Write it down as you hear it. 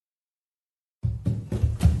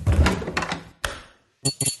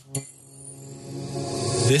This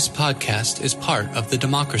podcast is part of the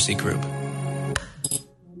Democracy Group.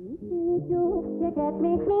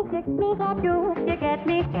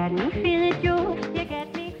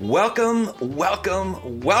 Welcome.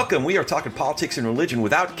 We are talking politics and religion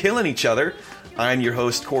without killing each other. I'm your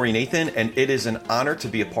host, Corey Nathan, and it is an honor to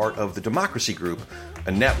be a part of the Democracy Group,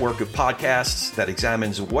 a network of podcasts that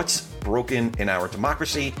examines what's broken in our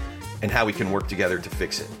democracy and how we can work together to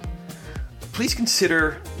fix it. Please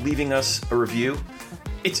consider leaving us a review.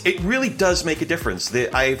 It really does make a difference.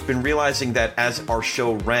 I've been realizing that as our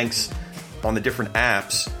show ranks on the different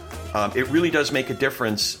apps, it really does make a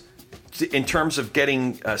difference in terms of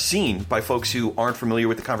getting seen by folks who aren't familiar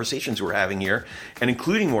with the conversations we're having here and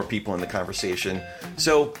including more people in the conversation.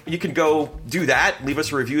 So you can go do that, leave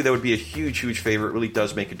us a review. That would be a huge favor. It really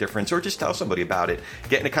does make a difference. Or just tell somebody about it.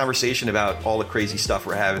 Get in a conversation about all the crazy stuff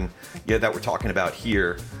we're having, that we're talking about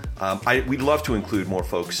here. We'd love to include more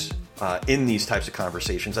folks in these types of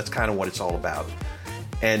conversations. That's kind of what it's all about.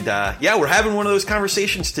 And we're having one of those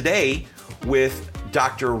conversations today with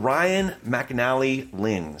Dr. Ryan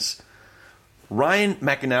McAnnally-Linz. Ryan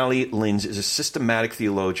McAnnally-Linz is a systematic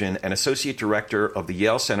theologian and associate director of the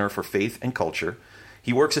Yale Center for Faith and Culture.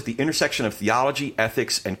 He works at the intersection of theology,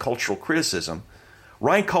 ethics, and cultural criticism.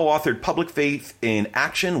 Ryan co-authored Public Faith in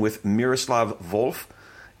Action with Miroslav Volf.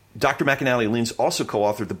 Dr. McAnnally-Linz also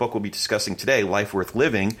co-authored the book we'll be discussing today, Life Worth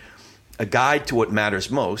Living, A Guide to What Matters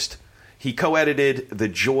Most. He co-edited The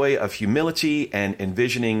Joy of Humility and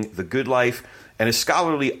Envisioning the Good Life, and his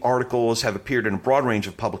scholarly articles have appeared in a broad range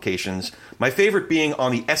of publications, my favorite being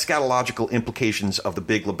on the eschatological implications of the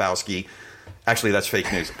Big Lebowski. Actually, that's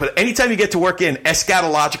fake news. But anytime you get to work in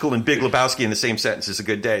eschatological and Big Lebowski in the same sentence is a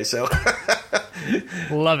good day. So,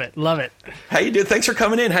 Love it. How you doing? Thanks for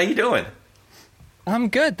coming in. How you doing? I'm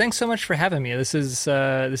good. Thanks so much for having me. This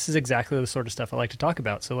is exactly the sort of stuff I like to talk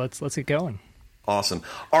about. So let's get going. Awesome.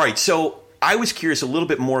 All right. So I was curious a little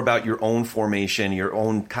bit more about your own formation, your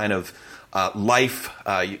own kind of life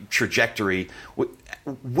trajectory.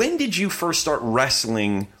 When did you first start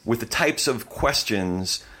wrestling with the types of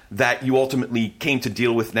questions that you ultimately came to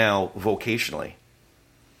deal with now vocationally?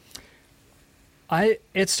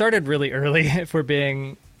 It started really early, if we're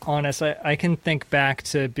being honest. I can think back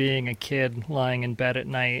to being a kid lying in bed at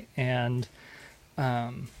night and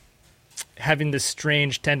having this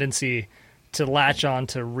strange tendency to latch on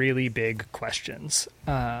to really big questions.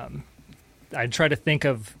 I'd try to think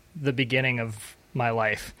of the beginning of my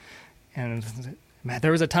life, and man,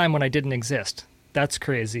 there was a time when I didn't exist. That's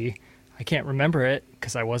crazy. I can't remember it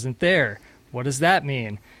because I wasn't there. What does that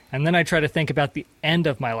mean? And then I try to think about the end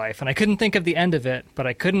of my life, and I couldn't think of the end of it, but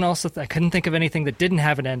I couldn't think of anything that didn't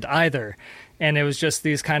have an end either. And it was just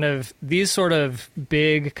these sort of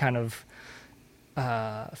big kind of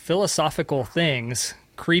philosophical things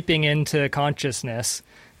creeping into consciousness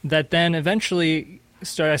that then eventually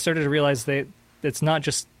I started to realize that it's not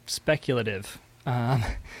just speculative. There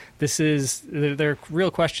are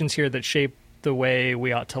real questions here that shape the way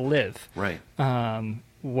we ought to live. Right.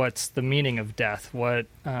 What's the meaning of death?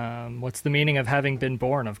 What's the meaning of having been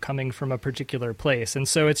born, of coming from a particular place? And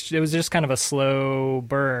so it was just kind of a slow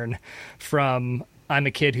burn from I'm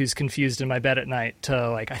a kid who's confused in my bed at night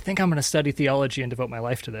to I think I'm going to study theology and devote my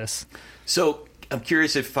life to this. So I'm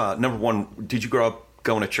curious if, number one, did you grow up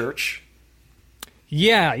going to church?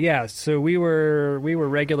 Yeah. So we were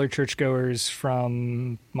regular churchgoers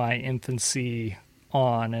from my infancy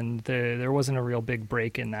on, and there wasn't a real big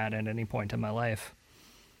break in that at any point in my life.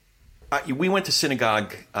 We went to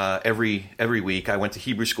synagogue every week. I went to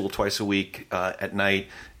Hebrew school twice a week at night,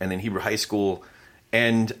 and then Hebrew high school.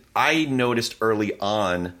 And I noticed early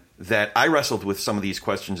on that I wrestled with some of these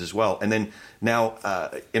questions as well. And then now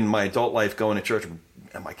in my adult life, going to church,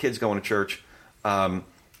 and my kids going to church,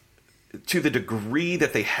 to the degree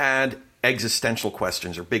that they had existential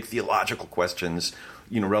questions or big theological questions,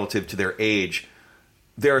 relative to their age,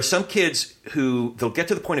 there are some kids who they'll get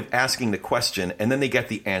to the point of asking the question and then they get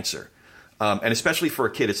the answer. And especially for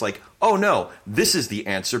a kid, it's like, oh no, this is the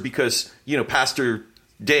answer because, Pastor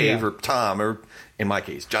Dave or Tom, or in my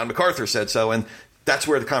case, John MacArthur said so. And that's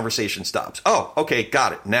where the conversation stops. Oh, okay,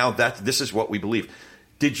 got it. Now this is what we believe.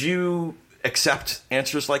 Did you accept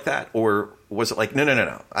answers like that? Or was it like, no,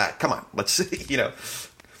 come on, let's see,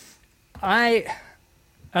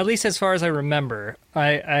 At least as far as I remember,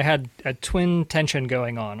 I had a twin tension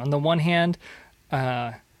going on. On the one hand,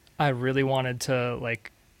 I really wanted to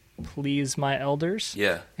please my elders.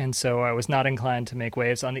 Yeah. And so I was not inclined to make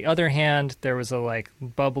waves. On the other hand, there was a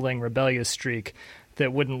bubbling rebellious streak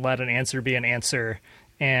that wouldn't let an answer be an answer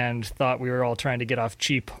and thought we were all trying to get off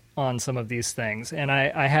cheap on some of these things. And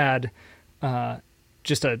I had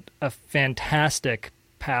just a fantastic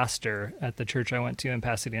pastor at the church I went to in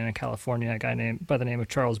Pasadena, California, a guy by the name of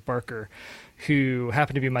Charles Barker, who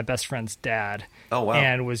happened to be my best friend's dad. Oh, wow.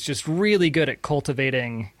 And was just really good at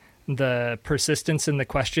cultivating the persistence in the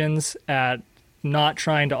questions, at not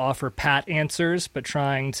trying to offer pat answers, but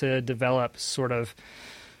trying to develop sort of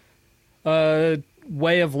a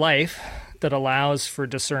way of life that allows for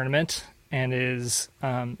discernment and is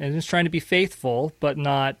trying to be faithful, but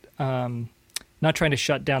not trying to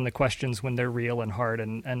shut down the questions when they're real and hard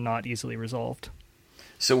and not easily resolved.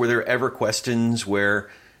 So were there ever questions where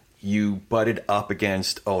you butted up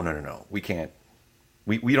against, oh, no, we can't,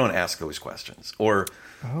 we don't ask those questions? Or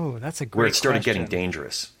that's a great where it started question. getting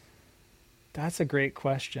dangerous? That's a great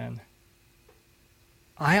question.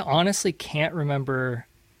 I honestly can't remember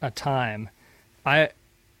a time. I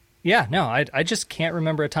just can't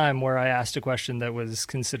remember a time where I asked a question that was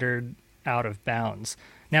considered out of bounds.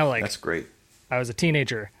 Now, like, that's great. I was a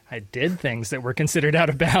teenager. I did things that were considered out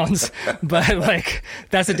of bounds, but like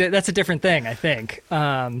that's a different thing, I think,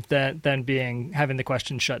 than having the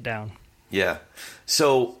question shut down. Yeah.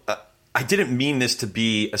 So I didn't mean this to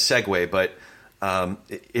be a segue, but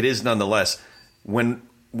it is nonetheless. When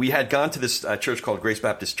we had gone to this church called Grace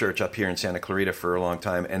Baptist Church up here in Santa Clarita for a long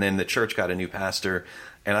time, and then the church got a new pastor,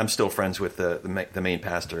 and I'm still friends with the main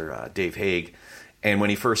pastor, Dave Haig. And when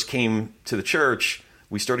he first came to the church,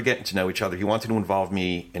 we started getting to know each other. He wanted to involve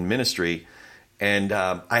me in ministry. And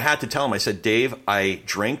I had to tell him, I said, Dave, I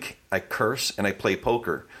drink, I curse, and I play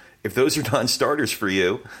poker. If those are non-starters for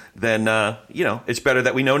you, then, it's better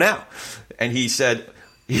that we know now. And he said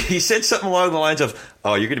something along the lines of,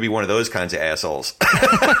 oh, you're going to be one of those kinds of assholes.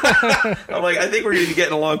 I'm like, I think we're going to be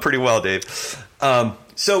getting along pretty well, Dave.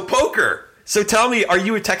 So poker. So tell me, are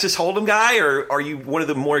you a Texas Hold'em guy, or are you one of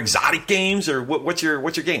the more exotic games, or what's your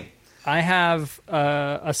game? I have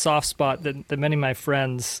a soft spot that many of my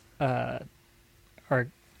friends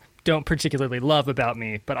don't particularly love about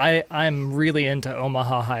me, but I'm really into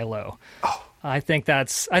Omaha High-Low. Oh. I think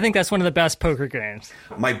that's one of the best poker games.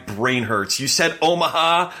 My brain hurts. You said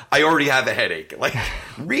Omaha, I already have a headache. Like,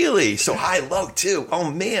 really? So high-low too?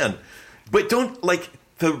 Oh man! But don't like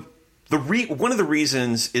one of the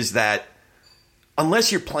reasons is that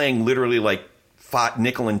unless you're playing literally like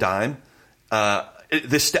nickel and dime.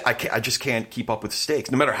 I just can't keep up with the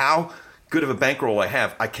stakes. No matter how good of a bankroll I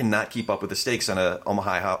have, I cannot keep up with the stakes on a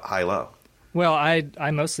Omaha High-Low. Well,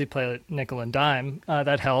 I mostly play nickel and dime.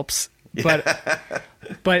 That helps.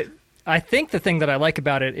 But I think the thing that I like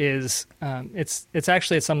about it is it's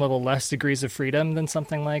actually at some level less degrees of freedom than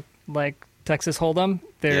something like Texas Hold'em.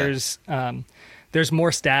 There's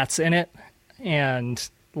more stats in it and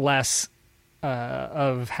less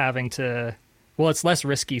of having to. Well, it's less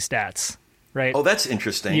risky stats. Right. Oh, that's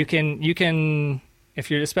interesting. You can,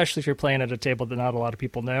 especially if you're playing at a table that not a lot of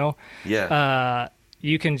people know. Yeah.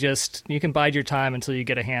 You can bide your time until you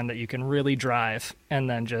get a hand that you can really drive, and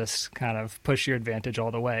then just kind of push your advantage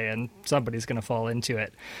all the way, and somebody's going to fall into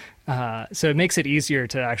it. So it makes it easier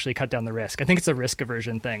to actually cut down the risk. I think it's a risk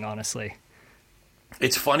aversion thing, honestly.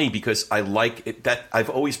 It's funny because I like it that I've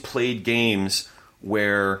always played games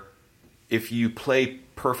where if you play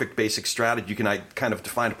perfect basic strategy, you can kind of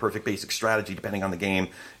define a perfect basic strategy depending on the game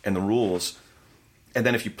and the rules. And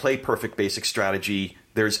then if you play perfect basic strategy,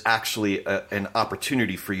 there's actually an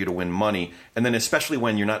opportunity for you to win money. And then especially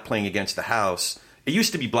when you're not playing against the house, it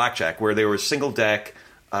used to be blackjack where there was single deck,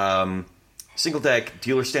 dealer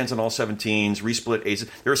stands on all 17s, resplit aces.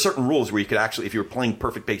 There are certain rules where you could actually, if you were playing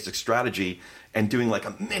perfect basic strategy and doing like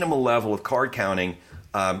a minimal level of card counting,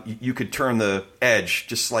 you could turn the edge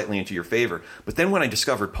just slightly into your favor. But then when I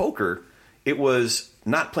discovered poker, it was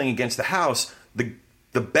not playing against the house. The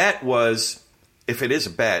bet was, if it is a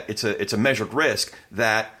bet, it's a measured risk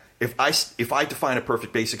that if I define a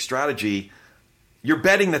perfect basic strategy, you're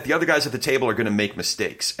betting that the other guys at the table are going to make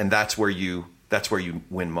mistakes, and that's where you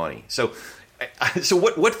win money. So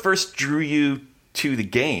what first drew you to the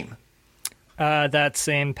game? That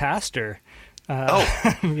same pastor. Yep.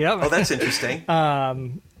 Oh, that's interesting.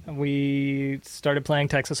 We started playing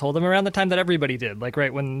Texas Hold'em around the time that everybody did, like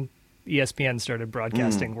right when ESPN started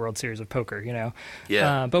broadcasting World Series of Poker,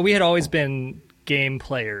 Yeah. But we had always been game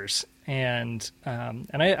players, and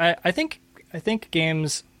I think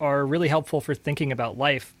games are really helpful for thinking about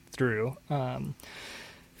life through.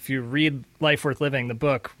 If you read Life Worth Living, the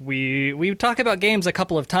book, we talk about games a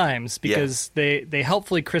couple of times because they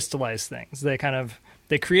helpfully crystallize things.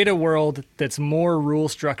 They create a world that's more rule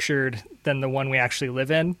structured than the one we actually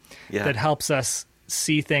live in. Yeah. That helps us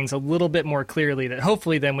see things a little bit more clearly, that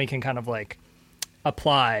hopefully then we can kind of like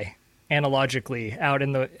apply analogically out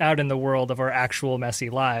in the world of our actual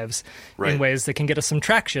messy lives in ways that can get us some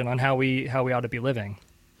traction on how we ought to be living.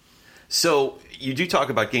 So you do talk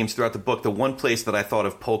about games throughout the book. The one place that I thought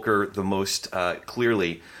of poker the most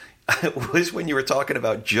clearly was when you were talking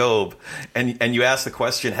about Job, and you asked the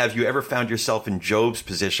question, have you ever found yourself in Job's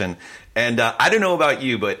position? And I don't know about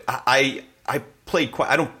you, but I played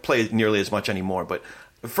I don't play nearly as much anymore, but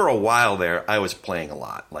for a while there, I was playing a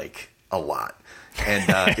lot. And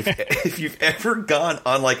if you've ever gone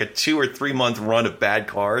on like a 2 or 3 month run of bad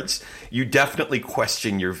cards, you definitely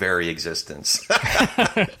question your very existence.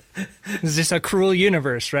 It's just a cruel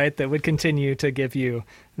universe, right? That would continue to give you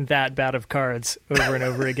that bad of cards over and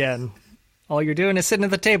over again. All you're doing is sitting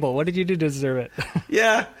at the table. What did you do to deserve it?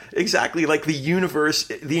 Yeah, exactly. Like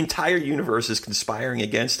the entire universe is conspiring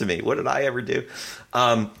against me. What did I ever do?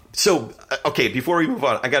 So, okay, before we move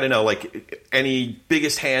on, I got to know, like, any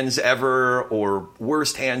biggest hands ever or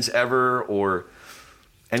worst hands ever or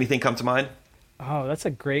anything come to mind? Oh, that's a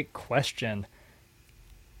great question.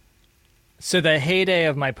 So the heyday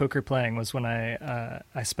of my poker playing was when I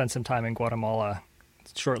spent some time in Guatemala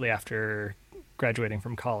shortly after graduating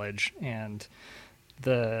from college, and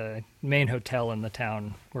the main hotel in the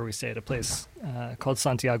town where we stayed, a place called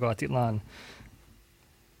Santiago Atitlan,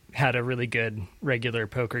 had a really good regular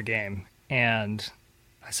poker game. And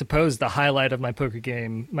I suppose the highlight of my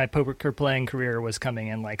poker playing career was coming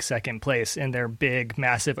in like second place in their big,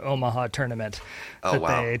 massive Omaha tournament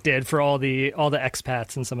they did for all the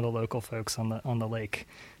expats and some of the local folks on the lake.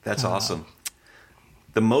 That's awesome.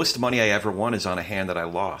 The most money I ever won is on a hand that I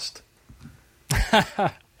lost.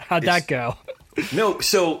 How'd that go? No,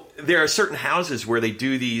 so there are certain houses where they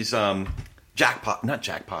do these not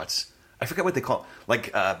jackpots. I forget what they call it.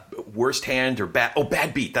 Like worst hand or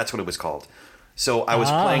bad beat. That's what it was called. So I was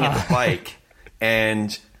playing at the bike,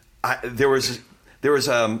 and there was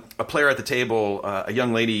a player at the table, a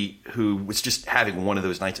young lady who was just having one of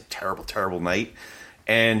those nights, a terrible, terrible night.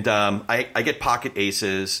 And I get pocket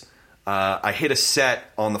aces. I hit a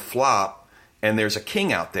set on the flop, and there's a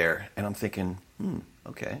king out there, and I'm thinking,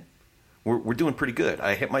 okay, we're doing pretty good.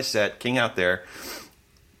 I hit my set, king out there,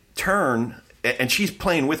 turn, and she's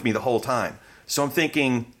playing with me the whole time. So I'm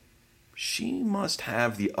thinking, she must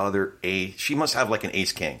have the other ace. She must have like an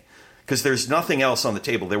ace king, because there's nothing else on the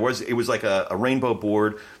table. It was like a rainbow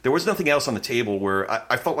board. There was nothing else on the table where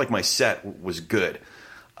I felt like my set was good.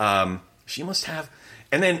 She must have,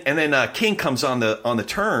 and then king comes on the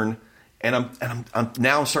turn. And I'm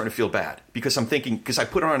now starting to feel bad because I'm thinking, because I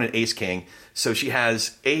put her on an ace king, so she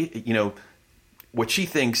has what she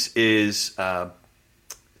thinks is top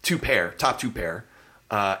two pair,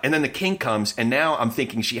 and then the king comes, and now I'm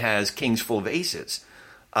thinking she has kings full of aces,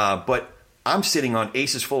 but I'm sitting on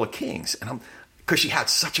aces full of kings, and because she had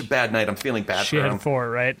such a bad night, I'm feeling bad for her. She had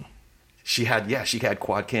 4, right? She had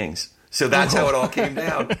quad kings, so that's how it all came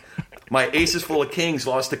down. My aces full of kings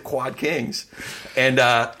lost to quad kings. And,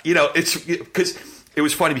 it's because it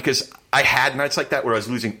was funny because I had nights like that where I was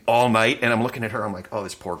losing all night, and I'm looking at her. I'm like, oh,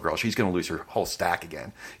 this poor girl, she's going to lose her whole stack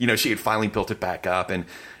again. She had finally built it back up. And,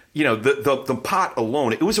 the pot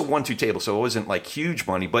alone, it was a 1-2 table, so it wasn't like huge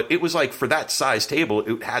money, but it was like for that size table,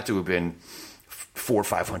 it had to have been $400 or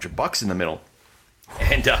 $500 in the middle.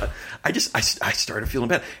 And I started feeling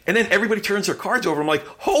bad. And then everybody turns their cards over. I'm like,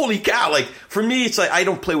 holy cow. Like, for me, it's like I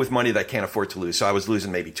don't play with money that I can't afford to lose. So I was losing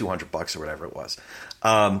maybe $200 or whatever it was.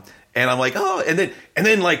 And I'm like, oh, and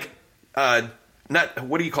then like,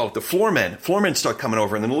 what do you call it? The floormen start coming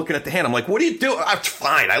over and then looking at the hand. I'm like, what are you doing? I'm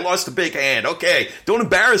fine. I lost a big hand. Okay. Don't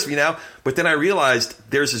embarrass me now. But then I realized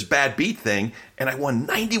there's this bad beat thing, and I won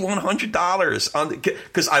 $9,100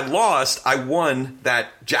 because I won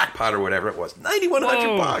that jackpot or whatever it was.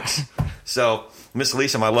 $9,100. So Miss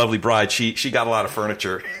Lisa, my lovely bride, she got a lot of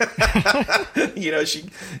furniture.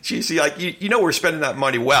 She like, we're spending that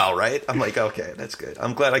money well, right? I'm like, okay, that's good.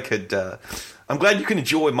 I'm glad I'm glad you can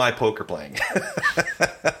enjoy my poker playing.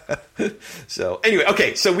 So anyway,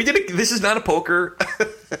 okay, so this is not a poker,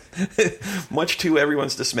 much to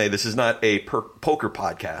everyone's dismay. This is not a poker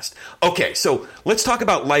podcast. Okay, so let's talk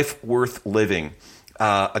about life worth living,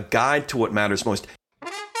 a guide to what matters most.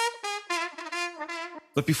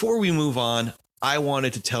 But before we move on, I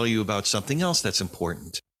wanted to tell you about something else that's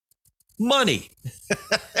important. Money.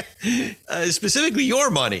 Specifically your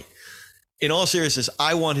money. In all seriousness,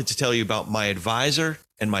 I wanted to tell you about my advisor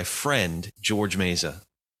and my friend, George Meza.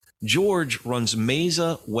 George runs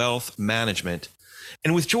Meza Wealth Management.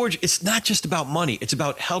 And with George, it's not just about money. It's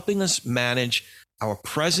about helping us manage our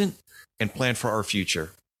present and plan for our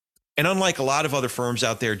future. And unlike a lot of other firms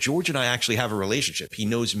out there, George and I actually have a relationship. He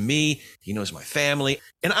knows me, he knows my family,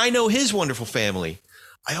 and I know his wonderful family.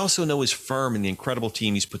 I also know his firm and the incredible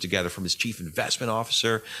team he's put together, from his chief investment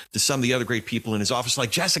officer to some of the other great people in his office,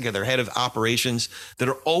 like Jessica, their head of operations, that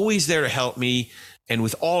are always there to help me and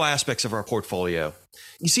with all aspects of our portfolio.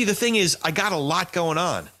 You see, the thing is, I got a lot going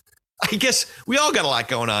on. I guess we all got a lot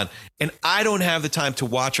going on, and I don't have the time to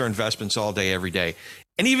watch our investments all day, every day.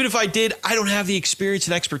 And even if I did, I don't have the experience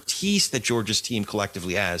and expertise that George's team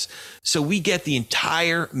collectively has. So we get the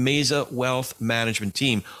entire Mesa Wealth Management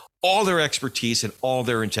team, all their expertise and all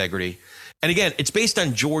their integrity. And again, it's based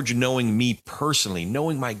on George knowing me personally,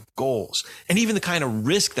 knowing my goals, and even the kind of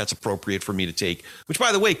risk that's appropriate for me to take, which,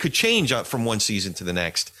 by the way, could change from one season to the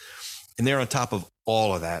next. And they're on top of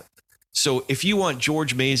all of that. So if you want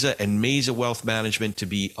George Mesa and Mesa Wealth Management to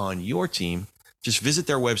be on your team, just visit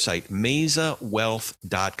their website,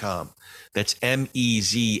 mesawealth.com. That's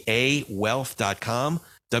MEZA wealth.com,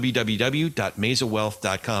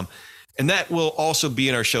 www.mesawealth.com. And that will also be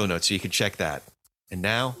in our show notes, so you can check that. And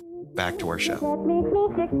now, back to our show.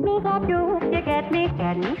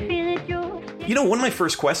 You know, one of my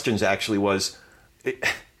first questions actually was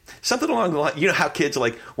something along the line, you know how kids are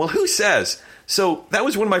like, well, who says? So that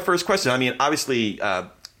was one of my first questions. I mean, obviously,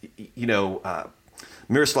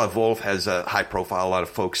 Miroslav Volf has a high profile, a lot of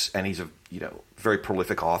folks, and he's a very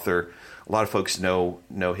prolific author. A lot of folks know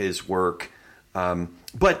his work.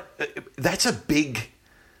 But that's a big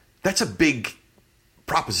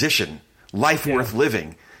proposition, life worth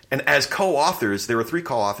living. And as co-authors, there were 3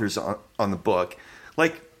 co-authors on the book.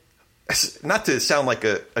 Like, not to sound like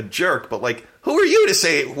a jerk, but like, who are you to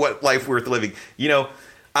say what life worth living? You know,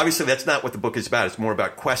 obviously that's not what the book is about. It's more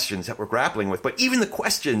about questions that we're grappling with. But even the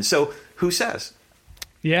questions, so who says?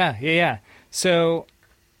 Yeah. So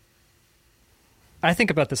I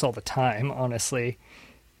think about this all the time, honestly.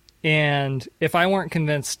 And if I weren't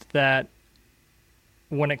convinced that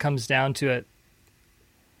when it comes down to it,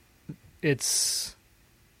 it's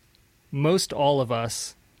most all of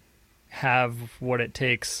us have what it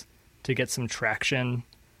takes to get some traction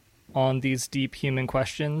on these deep human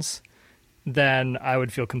questions, then I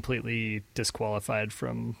would feel completely disqualified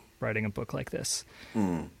from writing a book like this.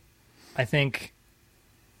 I think...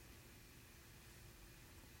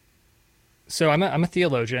 So I'm a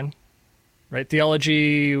theologian, right?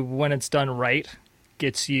 Theology, when it's done right,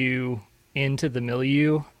 gets you into the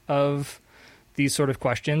milieu of these sort of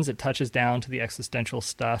questions. It touches down to the existential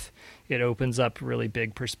stuff. It opens up really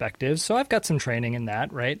big perspectives. So I've got some training in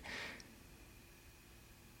that, right?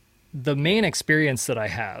 The main experience that I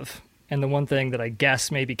have, and the one thing that I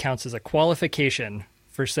guess maybe counts as a qualification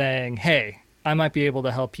for saying, hey, I might be able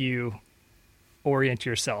to help you orient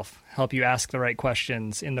yourself, help you ask the right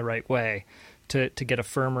questions in the right way to get a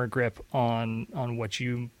firmer grip on what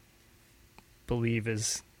you believe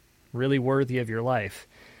is really worthy of your life,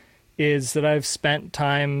 is that I've spent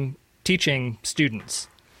time teaching students.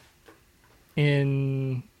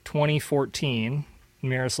 In 2014,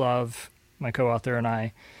 Miroslav, my co-author, and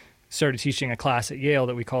I started teaching a class at Yale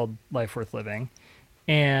that we called Life Worth Living.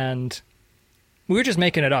 And we were just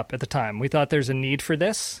making it up at the time. We thought there's a need for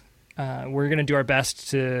this. We're going to do our best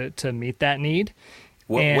to meet that need.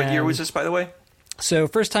 What year was this, by the way? So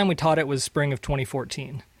first time we taught it was spring of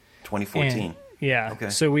 2014. 2014. Yeah. Okay.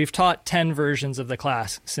 So we've taught 10 versions of the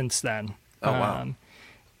class since then. Oh, wow.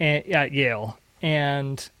 At Yale.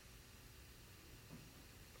 And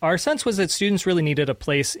our sense was that students really needed a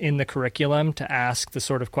place in the curriculum to ask the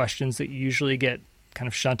sort of questions that usually get kind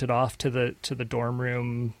of shunted off to the dorm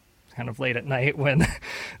room kind of late at night when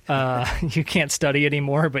you can't study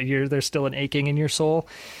anymore, but there's still an aching in your soul.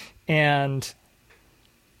 And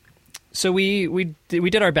so we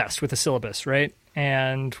did our best with the syllabus, right?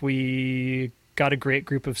 And we got a great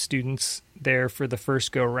group of students there for the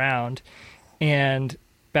first go round. And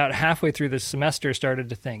about halfway through the semester, started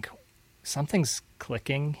to think, something's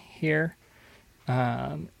clicking here.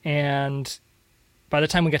 And by the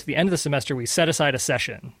time we get to the end of the semester, we set aside a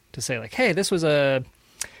session to say, like, hey, this was an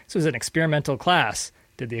experimental class.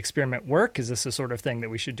 Did the experiment work? Is this a sort of thing that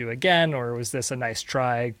we should do again? Or was this a nice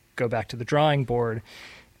try, go back to the drawing board?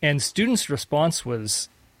 And students' response was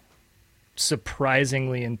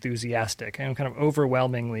surprisingly enthusiastic and kind of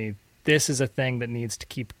overwhelmingly, this is a thing that needs to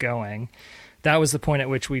keep going. That was the point at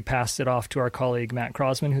which we passed it off to our colleague, Matt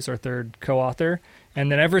Crosman, who's our third co-author.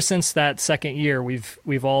 And then ever since that second year,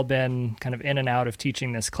 we've all been kind of in and out of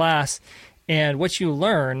teaching this class. And what you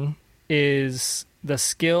learn is the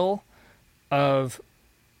skill of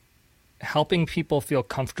helping people feel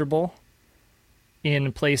comfortable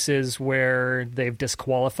in places where they've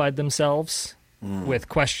disqualified themselves with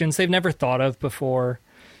questions they've never thought of before,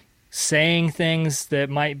 saying things that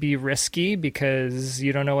might be risky because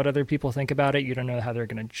you don't know what other people think about it, you don't know how they're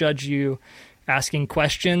going to judge you, asking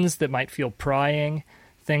questions that might feel prying,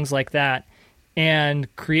 things like that,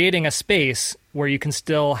 and creating a space where you can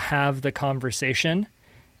still have the conversation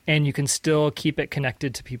and you can still keep it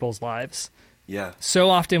connected to people's lives. Yeah. So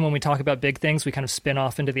often when we talk about big things, we kind of spin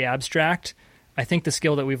off into the abstract. I think the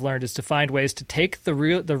skill that we've learned is to find ways to take the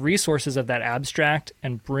resources of that abstract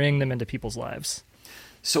and bring them into people's lives.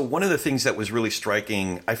 So one of the things that was really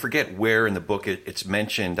striking, I forget where in the book it's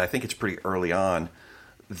mentioned, I think it's pretty early on,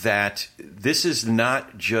 that this is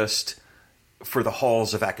not just for the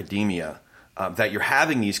halls of academia, that you're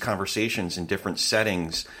having these conversations in different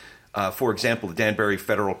settings. For example, the Danbury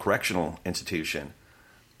Federal Correctional Institution.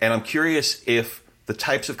 And I'm curious if the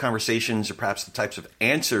types of conversations or perhaps the types of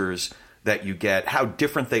answers that you get, how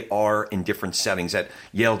different they are in different settings at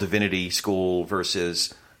Yale Divinity School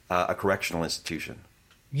versus a correctional institution.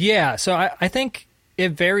 Yeah, so I think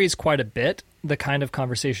it varies quite a bit, the kind of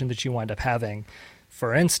conversation that you wind up having.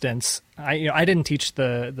 For instance, I didn't teach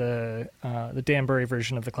the Danbury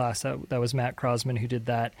version of the class. That was Matt Crosman who did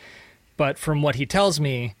that. But from what he tells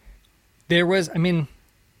me, there's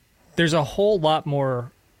a whole lot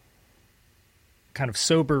more kind of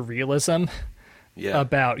sober realism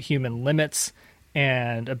about human limits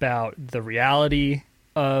and about the reality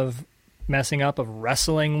of messing up, of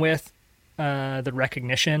wrestling with the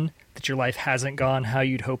recognition that your life hasn't gone how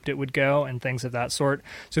you'd hoped it would go and things of that sort.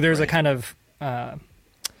 So there's a kind of a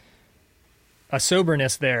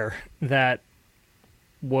soberness there that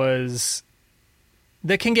can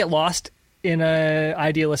get lost in a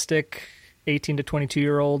idealistic 18 to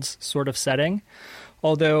 22-year-olds sort of setting.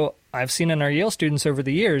 Although I've seen in our Yale students over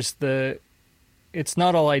the years, it's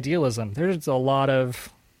not all idealism. There's a lot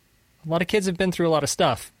of kids have been through a lot of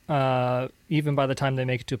stuff, even by the time they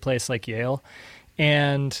make it to a place like Yale.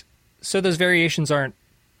 And so those variations aren't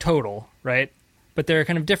total, right? But there are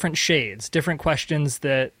kind of different shades, different questions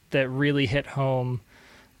that really hit home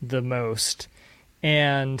the most.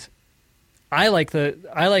 And I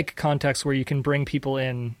like contexts where you can bring people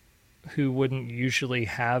in who wouldn't usually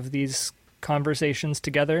have these conversations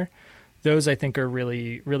together. Those I think are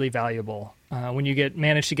really, really valuable. When you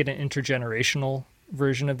manage to get an intergenerational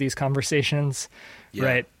version of these conversations,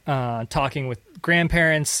 right? Talking with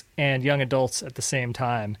grandparents and young adults at the same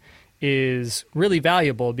time is really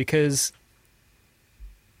valuable because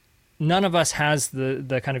none of us has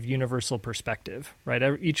the kind of universal perspective, right?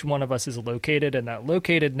 Each one of us is located, and that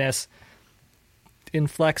locatedness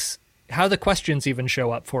inflects how the questions even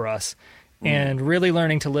show up for us. And really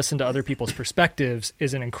learning to listen to other people's perspectives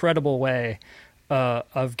is an incredible way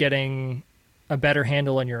of getting a better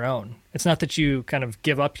handle on your own. It's not that you kind of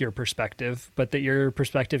give up your perspective, but that your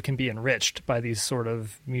perspective can be enriched by these sort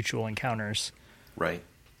of mutual encounters. Right.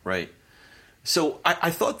 So I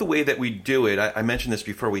thought the way that we do it, I mentioned this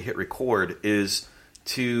before we hit record, is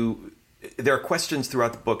there are questions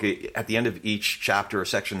throughout the book. At the end of each chapter or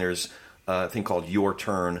section, there's a thing called Your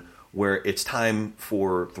Turn, where it's time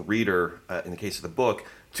for the reader, in the case of the book,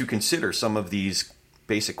 to consider some of these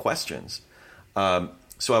basic questions.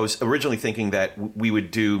 So I was originally thinking that we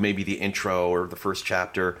would do maybe the intro or the first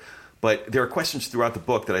chapter, but there are questions throughout the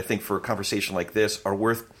book that I think for a conversation like this are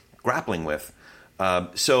worth grappling with.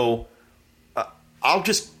 So I'll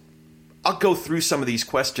go through some of these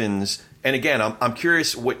questions. And again, I'm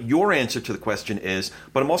curious what your answer to the question is,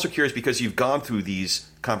 but I'm also curious because you've gone through these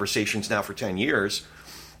conversations now for 10 years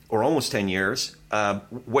or almost 10 years,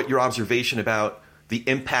 what your observation about the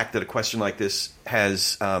impact that a question like this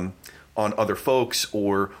has on other folks,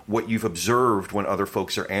 or what you've observed when other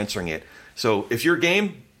folks are answering it. So if you're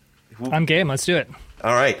game... I'm game. Let's do it.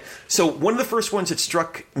 All right. So one of the first ones that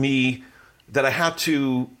struck me that I had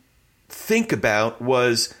to think about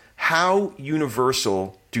was how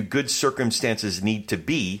universal do good circumstances need to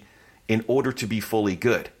be in order to be fully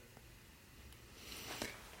good?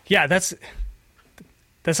 Yeah, that's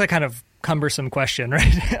a kind of cumbersome question,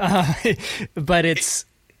 right? But it's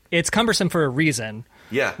cumbersome for a reason.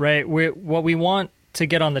 Yeah. Right? What we want to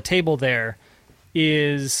get on the table there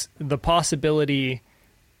is the possibility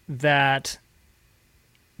that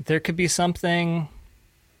there could be something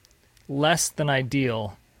less than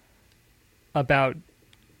ideal about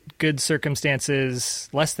good circumstances,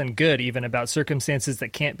 less than good even, about circumstances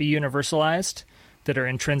that can't be universalized, that are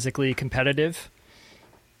intrinsically competitive.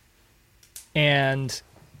 And,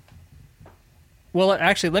 well,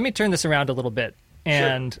 actually, let me turn this around a little bit.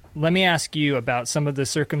 And let me ask you about some of the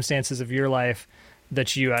circumstances of your life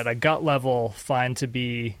that you at a gut level find to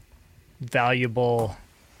be valuable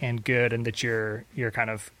and good, and that you're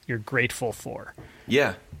grateful for.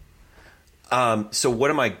 Yeah. So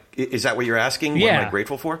is that what you're asking? What am I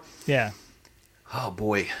grateful for? Yeah. Oh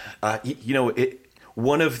boy.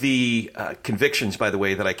 one of the convictions, by the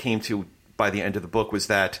way, that I came to by the end of the book was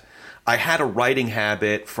that I had a writing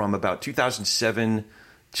habit from about 2007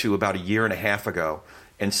 to about a year and a half ago.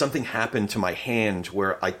 And something happened to my hand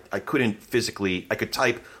where I couldn't physically, I could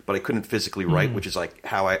type, but I couldn't physically write, which is like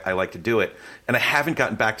how I like to do it. And I haven't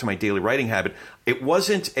gotten back to my daily writing habit. It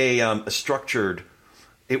wasn't a structured,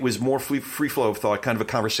 it was more free flow of thought, kind of a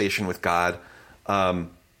conversation with God.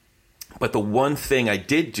 But the one thing I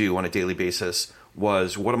did do on a daily basis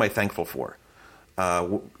was, what am I thankful for?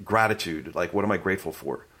 Gratitude, like what am I grateful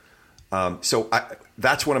for? So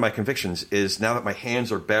that's one of my convictions is now that my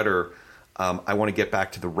hands are better, I want to get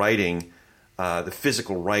back to the writing, the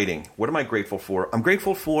physical writing. What am I grateful for? I'm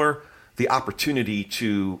grateful for the opportunity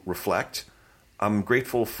to reflect. I'm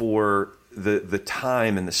grateful for the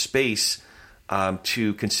time and the space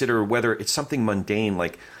to consider whether it's something mundane,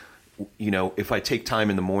 like, if I take time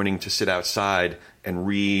in the morning to sit outside and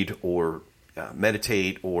read or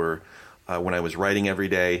meditate, or when I was writing every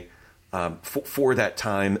day, for that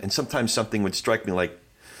time. And sometimes something would strike me like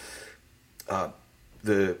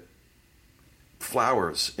the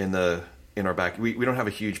flowers in our back. We don't have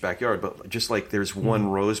a huge backyard, but just like there's one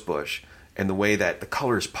rose bush, and the way that the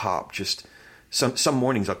colors pop, just some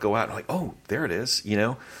mornings I'll go out and I'm like, oh, there it is,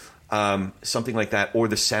 something like that, or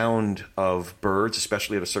the sound of birds,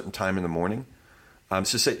 especially at a certain time in the morning.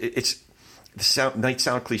 So it's the sound might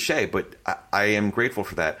sound cliche, but I am grateful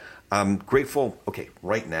for that. I'm grateful. Okay,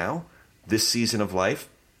 right now, this season of life,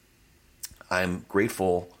 I'm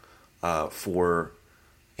grateful for.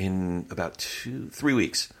 In about 3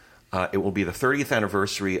 weeks, it will be the 30th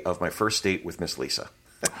anniversary of my first date with Miss Lisa.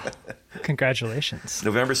 Congratulations.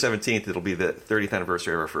 November 17th, it'll be the 30th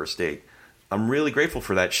anniversary of our first date. I'm really grateful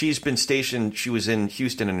for that. She's been stationed, she was in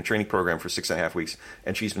Houston in a training program for 6.5 weeks,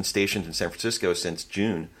 and she's been stationed in San Francisco since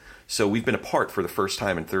June. So we've been apart for the first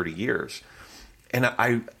time in 30 years. And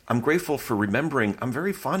I'm grateful for remembering I'm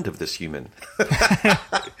very fond of this human.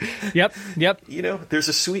 Yep. There's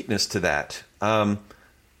a sweetness to that.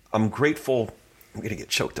 I'm grateful. I'm going to get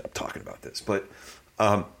choked up talking about this, but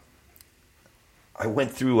I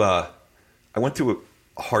went through a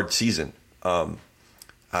hard season. So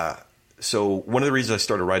one of the reasons I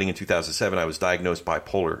started writing in 2007, I was diagnosed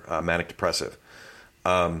bipolar, manic depressive.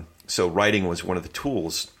 So writing was one of the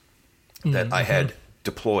tools that I had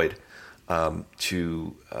deployed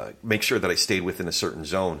to make sure that I stayed within a certain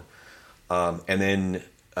zone. And then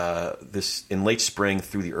this in late spring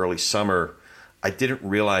through the early summer, I didn't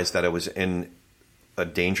realize that I was in a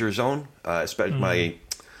danger zone, especially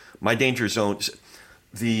my danger zone.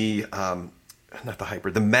 The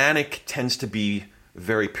manic tends to be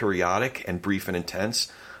very periodic and brief and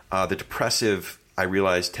intense. The depressive, I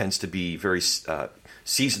realized, tends to be very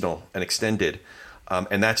seasonal and extended.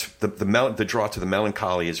 And that's the draw to the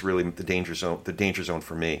melancholy is really the danger zone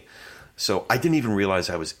for me. So I didn't even realize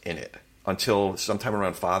I was in it until sometime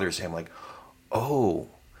around Father's Day. I'm like, oh.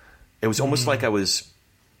 It was almost like I was,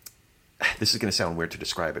 this is going to sound weird to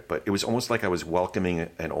describe it, but it was almost like I was welcoming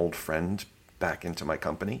an old friend back into my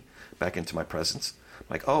company, back into my presence.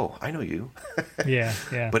 Like, oh, I know you. Yeah.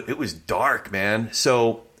 But it was dark, man.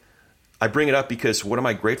 So I bring it up because what am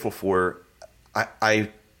I grateful for? I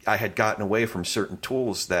had gotten away from certain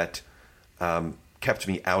tools that kept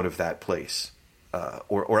me out of that place.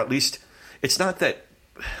 Or at least, it's not that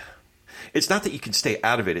you can stay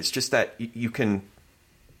out of it. It's just that you can...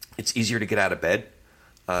 It's easier to get out of bed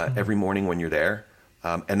every morning when you're there.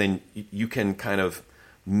 And then you can kind of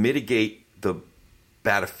mitigate the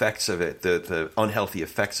bad effects of it, the unhealthy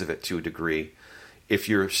effects of it to a degree, if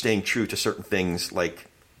you're staying true to certain things like,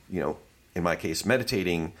 in my case,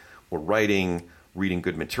 meditating or writing, reading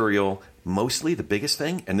good material. Mostly the biggest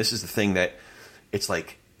thing, and this is the thing that it's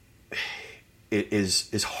like it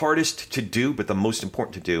is hardest to do, but the most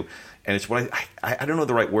important to do. And it's what I don't know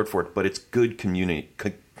the right word for it, but it's good community.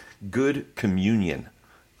 Good communion,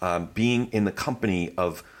 being in the company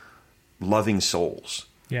of loving souls.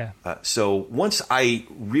 Yeah. So once I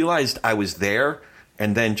realized I was there,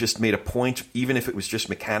 and then just made a point, even if it was just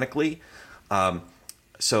mechanically.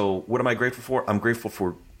 So what am I grateful for? I'm grateful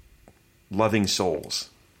for loving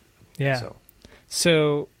souls. Yeah.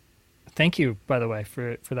 So thank you, by the way,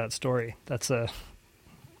 for that story. It's a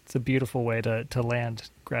beautiful way to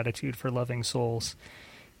land gratitude for loving souls.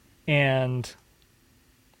 And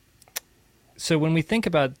so when we think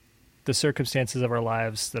about the circumstances of our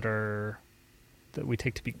lives that we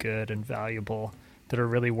take to be good and valuable, that are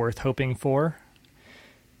really worth hoping for,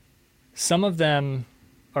 some of them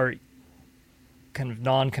are kind of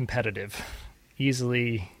non-competitive,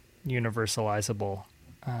 easily universalizable.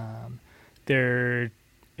 There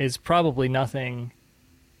is probably nothing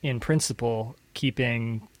in principle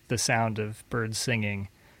keeping the sound of birds singing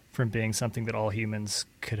from being something that all humans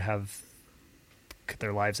could have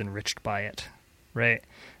their lives enriched by it, right?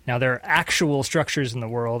 Now, there are actual structures in the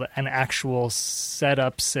world and actual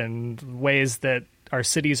setups and ways that our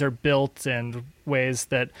cities are built and ways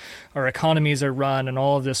that our economies are run and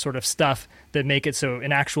all of this sort of stuff that make it so,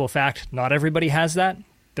 in actual fact, not everybody has that.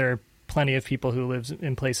 There are plenty of people who live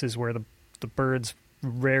in places where the birds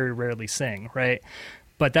very rarely sing, right?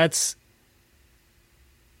 But that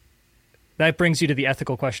brings you to the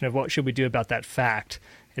ethical question of what should we do about that fact.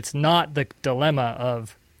 It's not the dilemma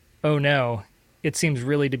of, oh no, it seems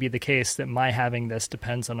really to be the case that my having this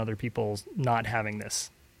depends on other people's not having this,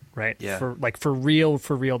 right? Yeah. For real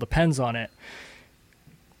depends on it.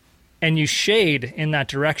 And you shade in that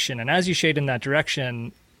direction. And as you shade in that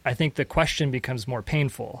direction, I think the question becomes more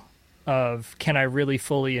painful of, can I really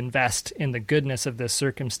fully invest in the goodness of this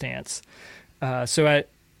circumstance?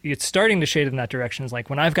 It's starting to shade in that direction is like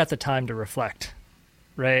when I've got the time to reflect,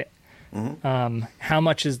 right? Mm-hmm. How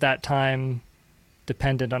much is that time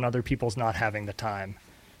dependent on other people's not having the time,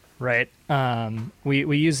 right?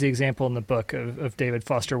 We use the example in the book of David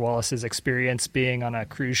Foster Wallace's experience being on a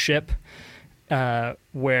cruise ship,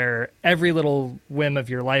 where every little whim of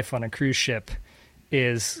your life on a cruise ship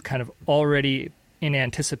is kind of already in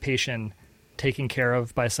anticipation taken care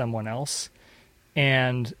of by someone else.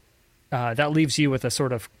 And that leaves you with a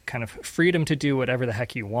sort of kind of freedom to do whatever the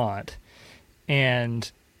heck you want.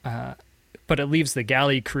 And but it leaves the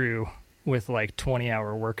galley crew with like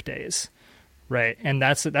 20-hour work days, right? And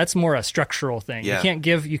that's more a structural thing. Yeah.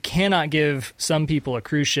 You cannot give some people a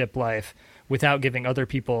cruise ship life without giving other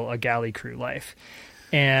people a galley crew life.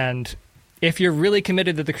 And if you're really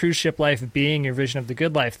committed to the cruise ship life being your vision of the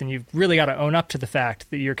good life, then you've really got to own up to the fact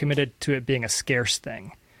that you're committed to it being a scarce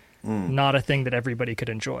thing, not a thing that everybody could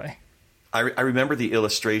enjoy. I remember the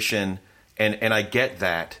illustration, and I get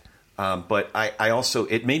that, but I also,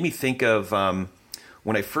 it made me think of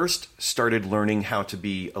when I first started learning how to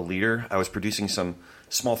be a leader. I was producing some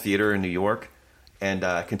small theater in New York, and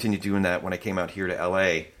continued doing that when I came out here to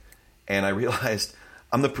LA. And I realized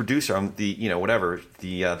I'm the producer, I'm the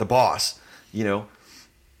the boss,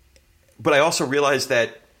 But I also realized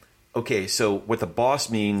that, okay, so what the boss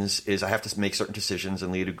means is I have to make certain decisions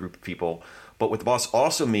and lead a group of people. But what the boss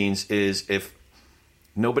also means is if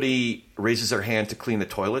nobody raises their hand to clean the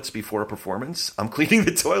toilets before a performance, I'm cleaning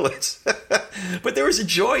the toilets. But there was a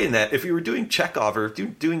joy in that. If you were doing Chekhov or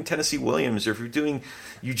doing Tennessee Williams, or if you're doing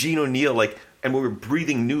Eugene O'Neill, and we were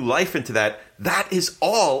breathing new life into that, that is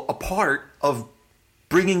all a part of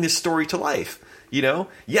bringing this story to life.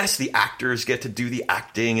 Yes, the actors get to do the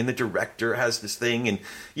acting and the director has this thing, and,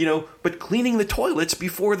 but cleaning the toilets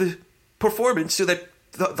before the performance so that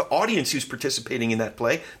the audience who's participating in that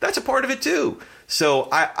play, that's a part of it too. So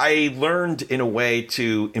I learned in a way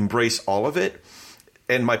to embrace all of it.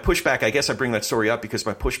 And my pushback, I guess I bring that story up because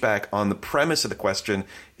my pushback on the premise of the question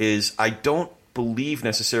is I don't believe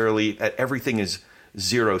necessarily that everything is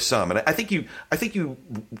zero sum. And I think you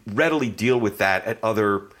readily deal with that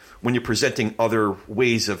when you're presenting other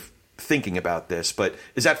ways of thinking about this. But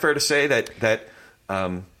is that fair to say that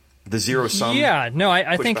the zero sum? Yeah, no,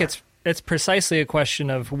 I think it's precisely a question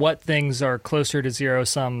of what things are closer to zero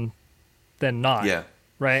sum than not. Yeah.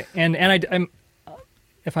 Right. And I'm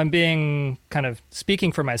if I'm being kind of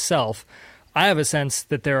speaking for myself, I have a sense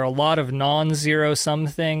that there are a lot of non-zero sum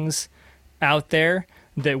things out there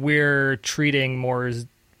that we're treating more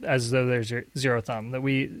as though there's zero sum,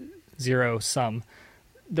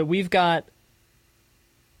 that we've got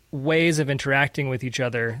ways of interacting with each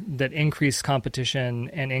other that increase competition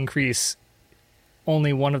and increase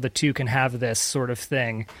only one of the two can have this sort of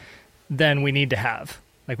thing than we need to have.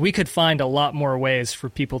 Like, we could find a lot more ways for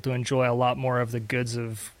people to enjoy a lot more of the goods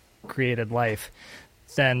of created life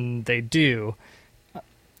than they do,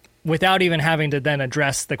 without even having to then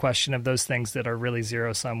address the question of those things that are really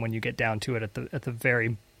zero sum when you get down to it at the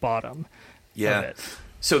very bottom of it.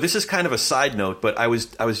 So this is kind of a side note, but I was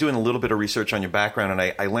doing a little bit of research on your background,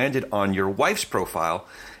 and I landed on your wife's profile.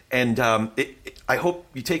 And I hope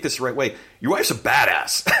you take this the right way. Your wife's a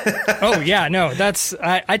badass. Oh, yeah. No,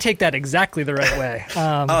 I take that exactly the right way.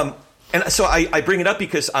 And so I bring it up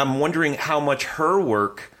because I'm wondering how much her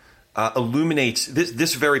work illuminates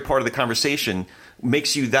this very part of the conversation,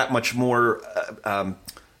 makes you that much more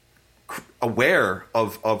aware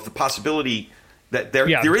of the possibility that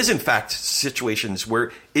there is, in fact, situations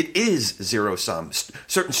where it is zero sum,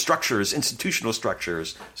 certain structures, institutional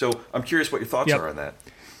structures. So I'm curious what your thoughts are on that.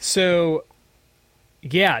 So,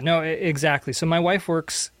 yeah, no, exactly. So my wife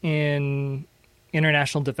works in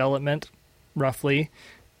international development, roughly,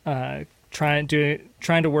 trying to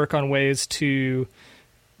work on ways to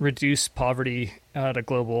reduce poverty at a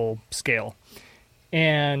global scale.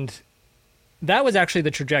 And that was actually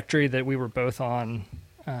the trajectory that we were both on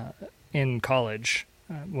in college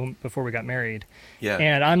before we got married. Yeah.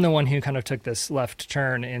 And I'm the one who kind of took this left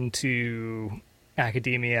turn into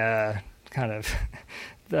academia, kind of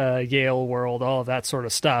the Yale world, all of that sort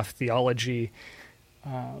of stuff, theology.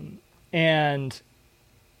 And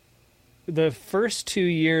the first 2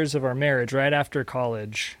 years of our marriage, right after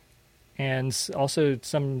college, and also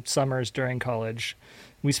some summers during college,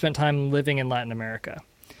 we spent time living in Latin America.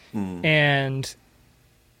 And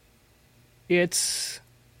you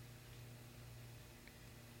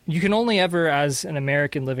can only ever, as an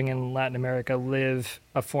American living in Latin America, live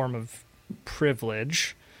a form of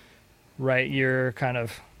privilege, right? You're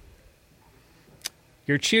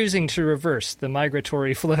choosing to reverse the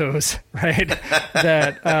migratory flows, right?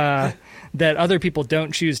 that other people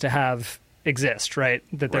don't choose to have exist, right?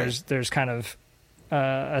 That there's kind of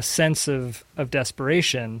a sense of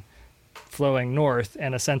desperation flowing north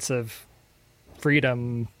and a sense of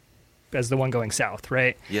freedom as the one going south,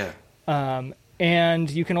 right? Yeah. And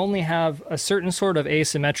you can only have a certain sort of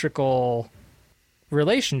asymmetrical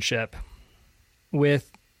relationship with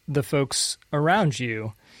the folks around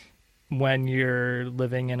you when you're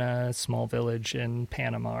living in a small village in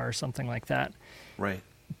Panama or something like that. Right.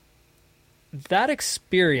 That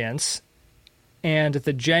experience and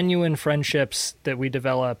the genuine friendships that we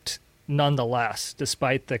developed nonetheless,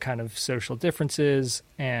 despite the kind of social differences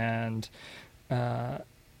and the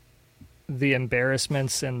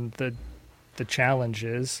embarrassments and the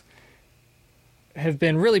challenges, have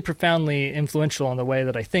been really profoundly influential in the way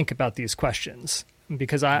that I think about these questions,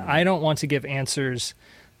 because I don't want to give answers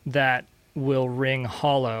that will ring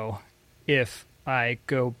hollow if I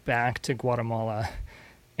go back to Guatemala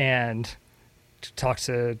and talk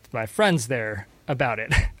to my friends there about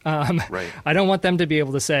it. Right. I don't want them to be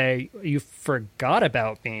able to say, you forgot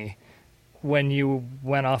about me when you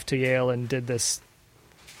went off to Yale and did this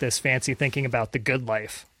fancy thinking about the good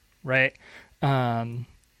life, right? On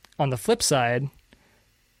the flip side,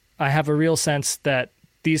 I have a real sense that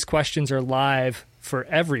these questions are live for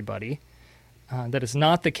everybody, that it's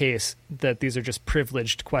not the case that these are just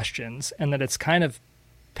privileged questions, and that it's kind of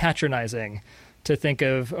patronizing to think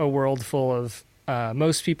of a world full of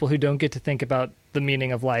most people who don't get to think about the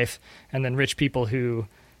meaning of life, and then rich people who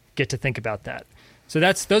get to think about that. So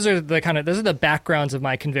those are the backgrounds of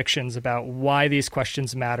my convictions about why these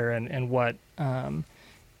questions matter and what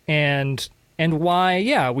and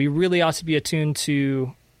why we really ought to be attuned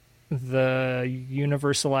to the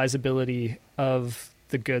universalizability of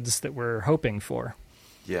the goods that we're hoping for.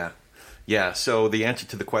 Yeah. So the answer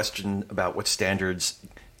to the question about what standards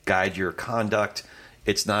guide your conduct,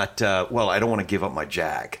 it's not, I don't want to give up my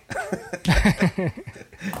Jag.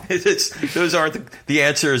 Those aren't the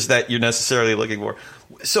answers that you're necessarily looking for.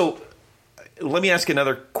 So let me ask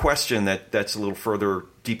another question that's a little further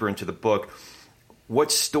deeper into the book.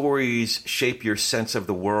 What stories shape your sense of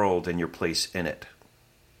the world and your place in it?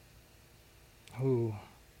 Ooh.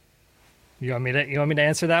 You want me to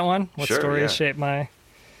answer that one? What Sure, stories shape my...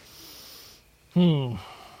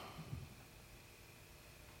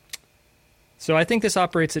 So I think this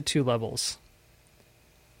operates at two levels.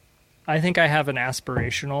 I think I have an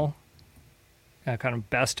aspirational, kind of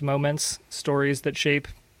best moments, stories that shape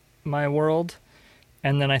my world.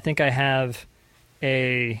 And then I think I have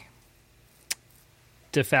a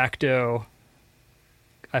de facto,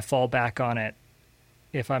 I fall back on it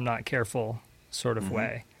if I'm not careful sort of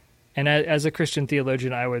way. And as a Christian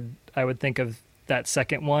theologian, I would think of that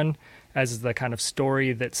second one as the kind of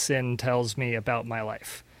story that sin tells me about my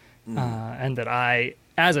life. And that I,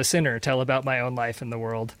 as a sinner, tell about my own life in the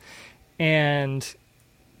world. And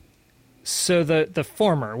so the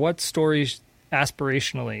former, what stories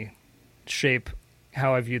aspirationally shape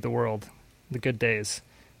how I view the world, the good days,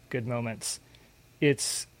 good moments?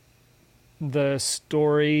 It's the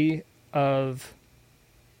story of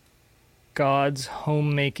God's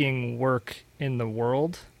homemaking work in the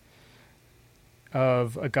world,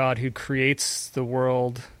 of a God who creates the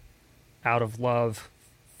world out of love,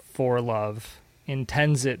 for love,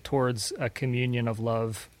 intends it towards a communion of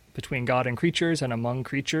love between God and creatures and among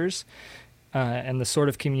creatures, and the sort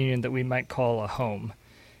of communion that we might call a home.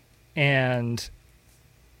 And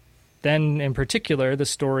then, in particular, the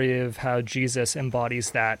story of how Jesus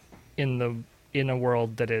embodies that in a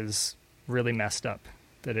world that is really messed up,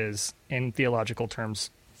 that is, in theological terms,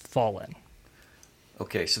 fallen.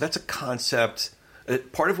 Okay, so that's a concept.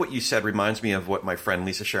 Part of what you said reminds me of what my friend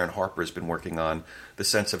Lisa Sharon Harper has been working on, the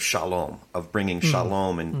sense of shalom, of bringing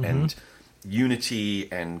shalom and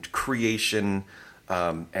unity and creation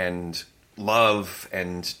and love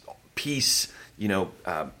and peace,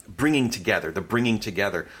 bringing together,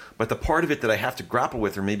 But the part of it that I have to grapple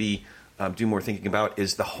with, or maybe do more thinking about,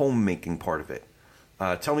 is the homemaking part of it.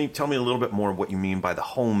 Tell me a little bit more what you mean by the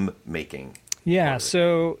homemaking. Yeah,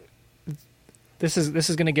 so this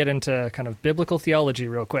is going to get into kind of biblical theology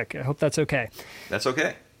real quick. I hope that's okay. That's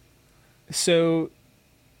okay. So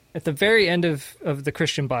at the very end of the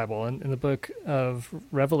Christian Bible, in the book of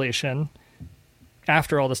Revelation,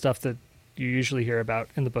 after all the stuff that you usually hear about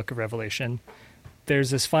in the book of Revelation,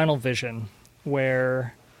 there's this final vision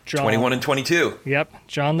where John... 21 and 22. Yep.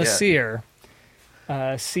 John the seer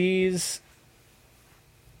sees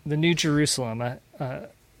the New Jerusalem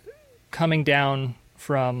coming down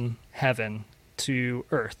from heaven to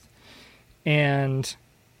earth. And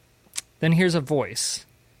then here's a voice,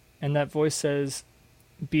 and that voice says,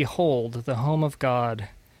 "Behold, the home of God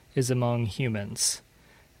is among humans."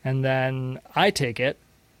 And then I take it,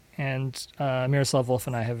 and Miroslav Volf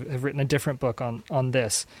and I have written a different book on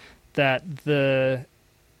this, that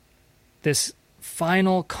this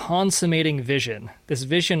final consummating vision, this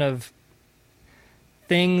vision of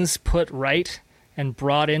things put right and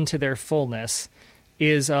brought into their fullness,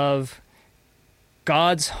 is of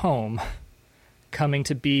God's home coming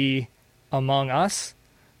to be among us,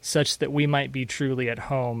 such that we might be truly at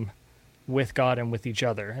home with God and with each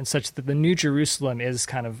other, and such that the New Jerusalem is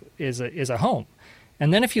a home.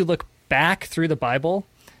 And then if you look back through the Bible,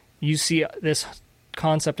 you see this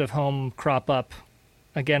concept of home crop up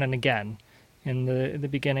again and again. In the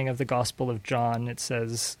beginning of the Gospel of John, it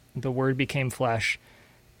says, "The Word became flesh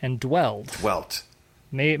and dwelt,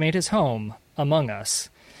 made his home among us."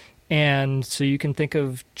 And so you can think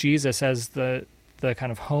of Jesus as the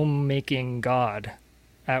kind of homemaking God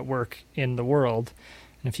at work in the world.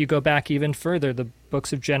 And if you go back even further, the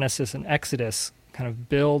books of Genesis and Exodus kind of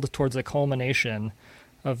build towards a culmination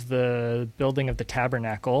of the building of the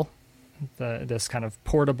tabernacle, this kind of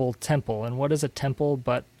portable temple. And what is a temple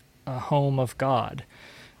but a home of God?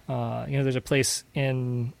 There's a place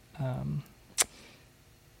in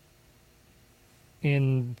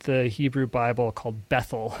the Hebrew Bible called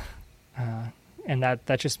Bethel, and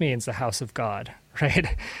that just means the house of God, right?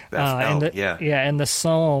 In the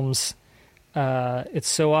Psalms, it's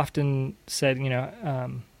so often said,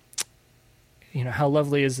 how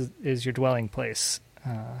lovely is your dwelling place.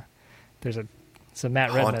 It's a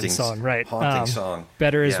Matt Redman song, right? Haunting song.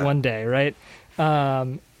 Better is one day, right?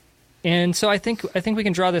 And so I think we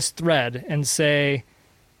can draw this thread and say,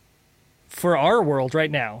 for our world right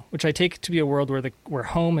now, which I take to be a world where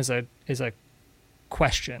home is a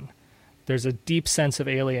question. There's a deep sense of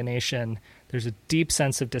alienation. There's a deep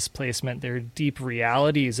sense of displacement. There are deep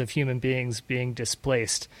realities of human beings being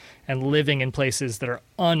displaced and living in places that are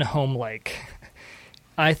unhome-like.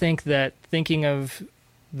 I think that thinking of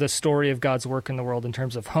the story of God's work in the world in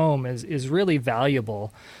terms of home is really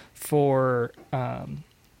valuable for, I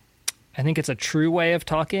think it's a true way of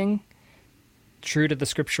talking, true to the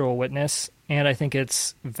scriptural witness, and I think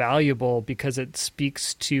it's valuable because it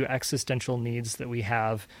speaks to existential needs that we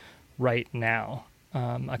have right now,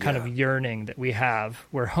 a kind of yearning that we have,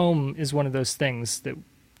 where home is one of those things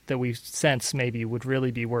that we sense maybe would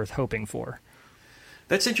really be worth hoping for.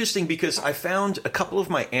 That's interesting because I found a couple of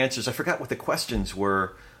my answers. I forgot what the questions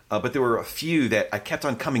were, but there were a few that I kept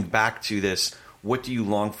on coming back to this. What do you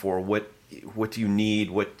long for? What do you need?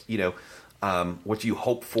 What do you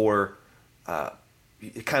hope for?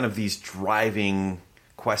 Kind of these driving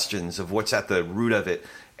questions of what's at the root of it.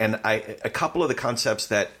 And a couple of the concepts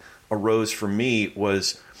that arose for me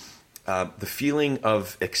was the feeling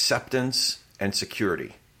of acceptance and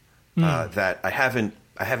security, that I haven't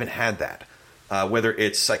had that. Whether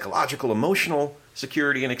it's psychological, emotional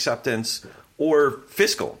security and acceptance, or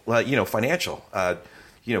fiscal, financial.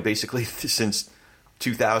 Basically since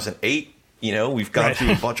 2008, we've gone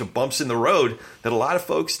through a bunch of bumps in the road that a lot of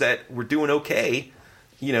folks that were doing okay,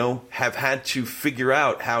 have had to figure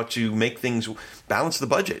out how to make things balance the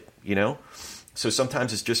budget, So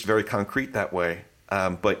sometimes it's just very concrete that way.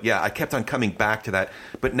 But yeah, I kept on coming back to that.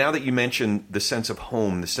 But now that you mentioned the sense of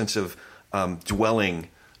home, the sense of dwelling,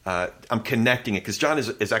 I'm connecting it because John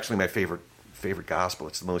is actually my favorite gospel.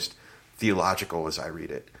 It's the most theological as I read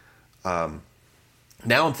it. Now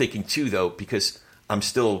I'm thinking too, though, because I'm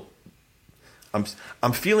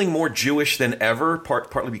feeling more Jewish than ever,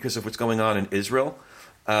 partly because of what's going on in Israel,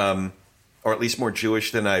 or at least more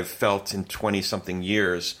Jewish than I've felt in 20-something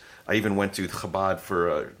years. I even went to Chabad for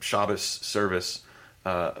a Shabbos service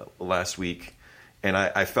last week, and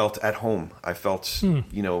I felt at home. I felt,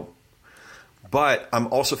 But I'm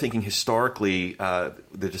also thinking historically, the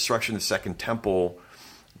destruction of the Second Temple,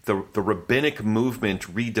 the rabbinic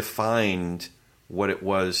movement redefined what it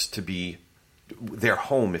was to be their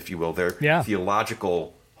home, if you will, their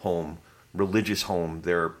theological home, religious home,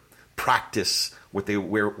 their practice,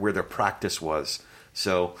 where their practice was.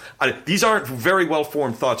 So these aren't very well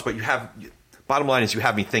formed thoughts, but bottom line is you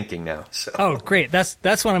have me thinking now. So. Oh, great!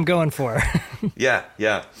 That's what I'm going for. Yeah.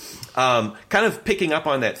 Kind of picking up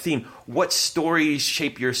on that theme. What stories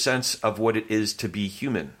shape your sense of what it is to be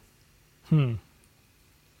human?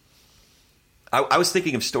 I was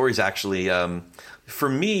thinking of stories actually. For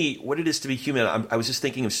me, what it is to be human, I was just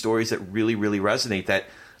thinking of stories that really, really resonate. That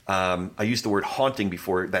I used the word haunting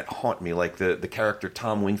before. That haunt me, like the character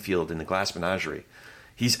Tom Wingfield in The Glass Menagerie.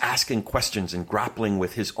 He's asking questions and grappling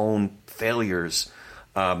with his own failures,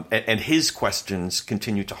 and his questions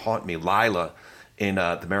continue to haunt me. Lila in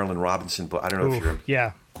the Marilyn Robinson book. I don't know if you're...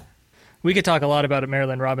 Yeah. We could talk a lot about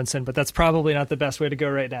Marilyn Robinson, but that's probably not the best way to go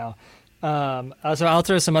right now. So I'll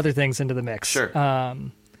throw some other things into the mix. Sure.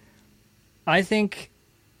 I think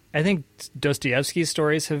Dostoevsky's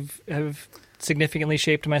stories have significantly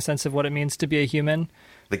shaped my sense of what it means to be a human.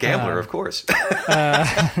 The Gambler, of course.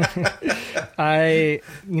 I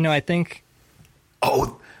think...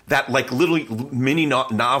 Oh, that like little mini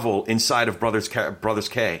novel inside of Brothers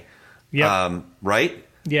K. Yep. Right?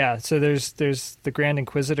 Yeah. So there's the Grand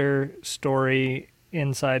Inquisitor story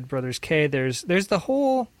inside Brothers K. There's the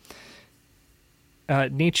whole...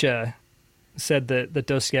 Nietzsche said that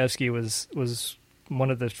Dostoevsky was one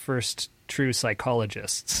of the first true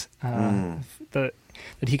psychologists. That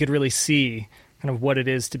he could really see kind of what it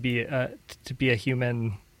is to be a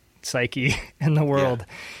human psyche in the world,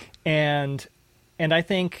 and I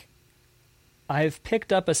think I've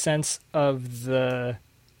picked up a sense of the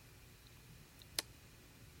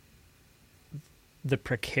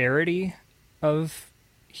precarity of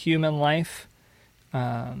human life,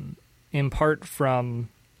 in part from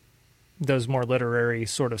those more literary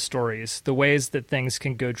sort of stories, the ways that things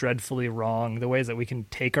can go dreadfully wrong, the ways that we can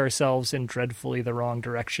take ourselves in dreadfully the wrong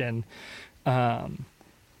direction.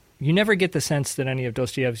 You never get the sense that any of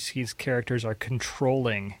Dostoevsky's characters are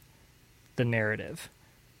controlling the narrative.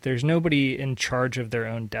 There's nobody in charge of their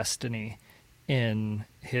own destiny in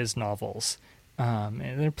his novels.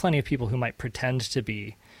 And there are plenty of people who might pretend to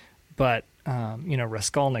be, but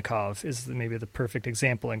Raskolnikov is maybe the perfect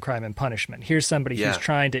example in Crime and Punishment. Here's somebody who's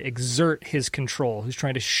trying to exert his control, who's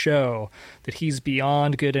trying to show that he's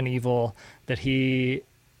beyond good and evil, that he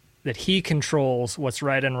controls what's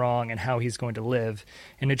right and wrong and how he's going to live.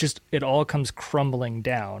 And it all comes crumbling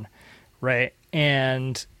down, right?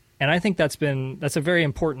 And I think that's a very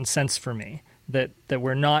important sense for me, that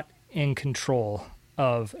we're not in control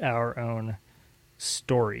of our own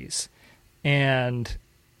stories. And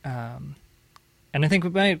I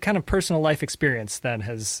think my kind of personal life experience then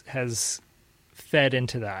has fed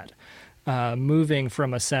into that, moving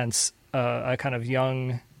from a sense, a kind of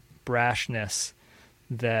young brashness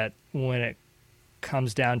that when it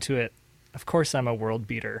comes down to it, of course I'm a world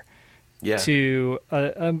beater, to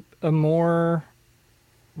a more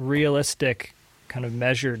realistic kind of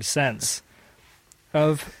measured sense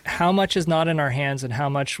of how much is not in our hands and how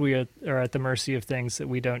much we are at the mercy of things that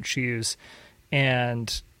we don't choose,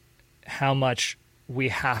 and how much we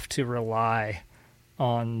have to rely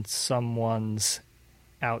on someone's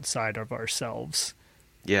outside of ourselves.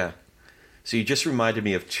 Yeah. So you just reminded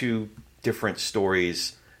me of two different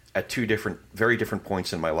stories at two very different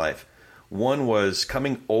points in my life. One was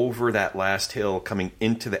coming over that last hill, coming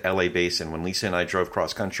into the LA basin when Lisa and I drove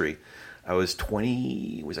cross country. I was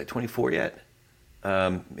 20, was I 24 yet?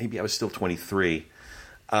 Maybe I was still 23.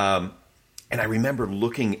 And I remember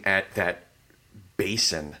looking at that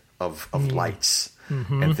basin of lights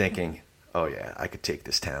and thinking, oh yeah, I could take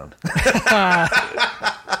this town. And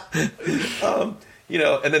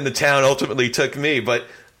then the town ultimately took me. But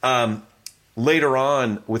later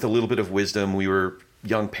on, with a little bit of wisdom, we were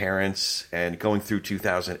young parents and going through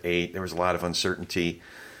 2008, there was a lot of uncertainty.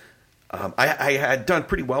 I had done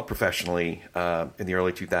pretty well professionally in the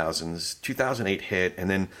early 2000s. 2008 hit, and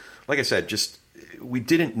then, like I said, we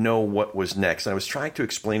didn't know what was next. And I was trying to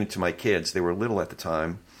explain it to my kids. They were little at the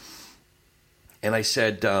time. And I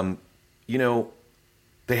said,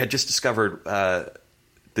 they had just discovered,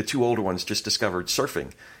 the two older ones just discovered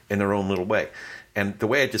surfing in their own little way. And the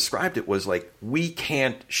way I described it was like, we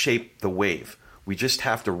can't shape the wave. We just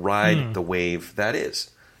have to ride the wave that is,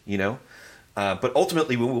 But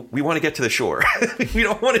ultimately, we want to get to the shore. We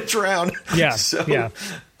don't want to drown. Yeah. So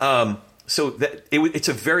that it's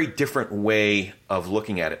a very different way of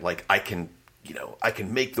looking at it. Like, I can I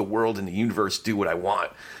can make the world and the universe do what I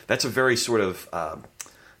want. That's a very sort of,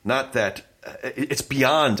 not that, it's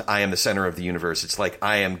beyond I am the center of the universe. It's like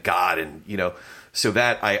I am God, and so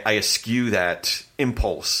that I eschew that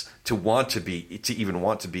impulse to even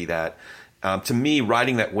want to be that. To me,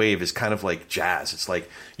 riding that wave is kind of like jazz. It's like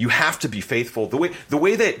you have to be faithful. The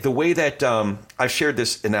way that I've shared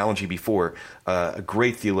this analogy before. A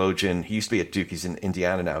great theologian, he used to be at Duke. He's in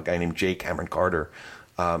Indiana now. A guy named J. Cameron Carter.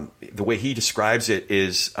 The way he describes it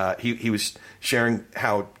is he was sharing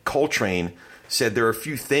how Coltrane said there are a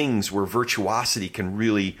few things where virtuosity can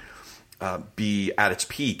really be at its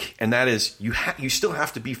peak, and that is you still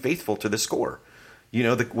have to be faithful to the score.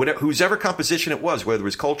 Whosever composition it was, whether it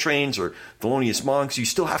was Coltrane's or Thelonious Monk's, you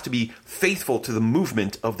still have to be faithful to the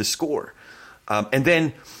movement of the score. And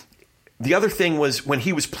then the other thing was when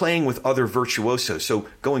he was playing with other virtuosos. So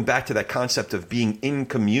going back to that concept of being in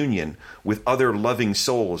communion with other loving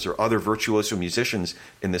souls or other virtuoso musicians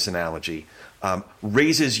in this analogy,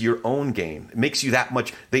 raises your own game. It makes you that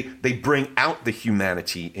much. They bring out the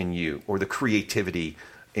humanity in you or the creativity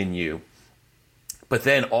in you. But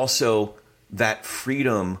then also that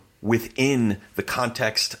freedom within the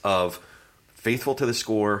context of faithful to the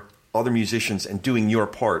score, other musicians, and doing your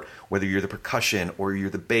part, whether you're the percussion or you're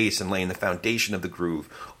the bass and laying the foundation of the groove,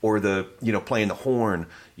 or the playing the horn,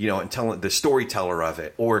 and telling the storyteller of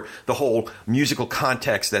it, or the whole musical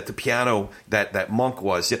context that the piano that Monk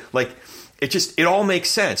was like. It all makes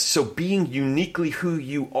sense. So being uniquely who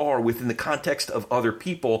you are within the context of other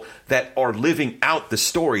people that are living out the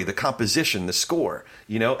story, the composition, the score.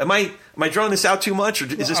 Am I drawing this out too much, or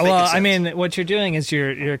is this making sense? Well, I mean, what you're doing is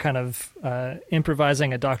you're kind of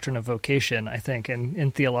improvising a doctrine of vocation, I think, in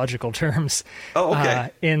theological terms. Oh, okay.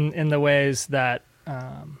 In the ways that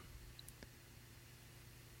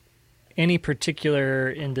any particular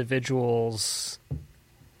individual's,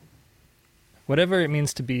 whatever it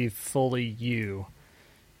means to be fully you,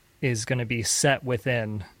 is going to be set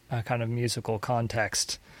within a kind of musical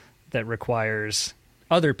context that requires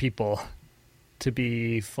other people to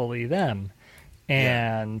be fully them.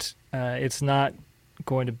 And it's not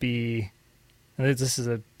going to be, and this is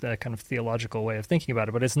a kind of theological way of thinking about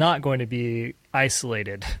it, but it's not going to be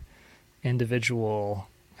isolated individual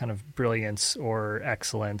kind of brilliance or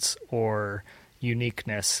excellence or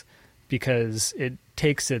uniqueness, because it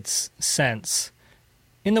takes its sense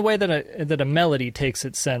in the way that a melody takes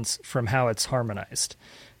its sense from how it's harmonized.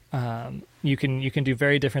 You can do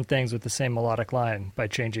very different things with the same melodic line by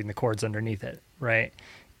changing the chords underneath it, right?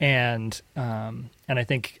 And I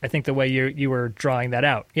think the way you were drawing that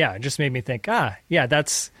out, it just made me think,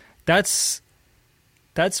 that's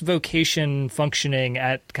vocation functioning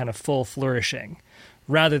at kind of full flourishing,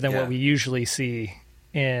 rather than what we usually see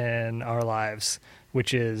in our lives,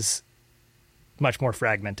 which is much more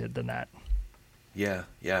fragmented than that. Yeah.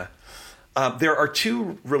 There are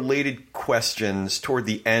two related questions toward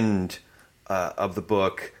the end of the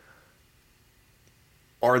book.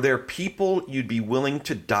 Are there people you'd be willing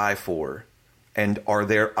to die for? And are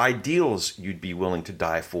there ideals you'd be willing to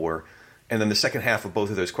die for? And then the second half of both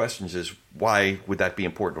of those questions is, why would that be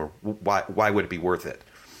important, or why would it be worth it?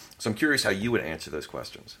 So I'm curious how you would answer those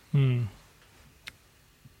questions.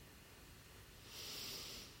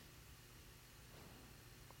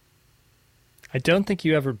 I don't think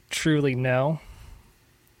you ever truly know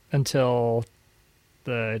until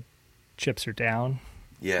the chips are down,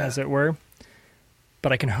 as it were.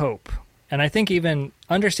 But I can hope. And I think even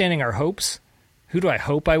understanding our hopes, who do I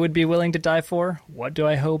hope I would be willing to die for? What do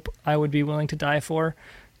I hope I would be willing to die for?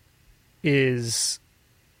 Is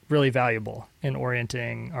really valuable in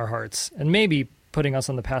orienting our hearts and maybe putting us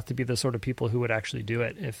on the path to be the sort of people who would actually do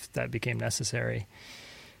it if that became necessary.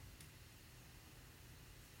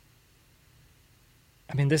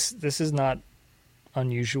 I mean, this is not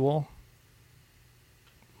unusual.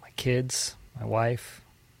 My kids, my wife.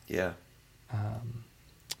 Yeah.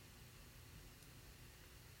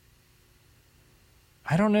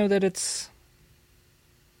 I don't know that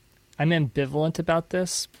I'm ambivalent about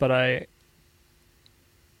this, but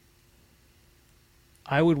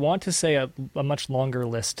I would want to say a much longer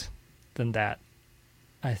list than that,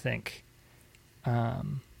 I think. I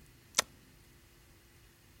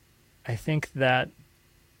think that,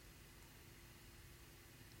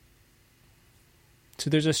 so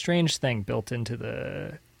there's a strange thing built into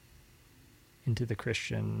the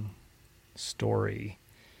Christian story,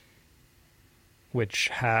 which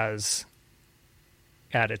has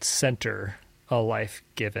at its center a life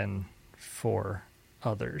given for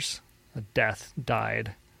others, a death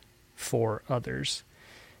died for others.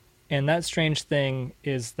 And that strange thing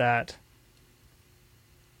is that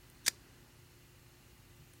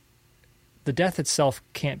the death itself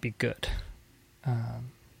can't be good.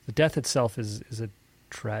 The death itself is a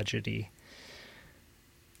tragedy.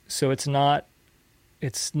 So it's not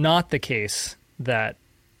the case that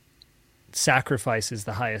sacrifice is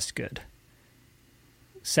the highest good.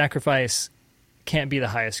 Sacrifice can't be the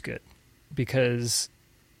highest good, because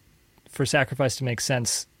for sacrifice to make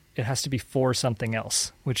sense, it has to be for something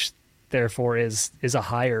else, which therefore is a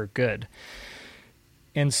higher good.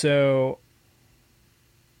 And so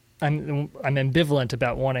I'm ambivalent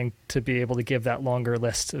about wanting to be able to give that longer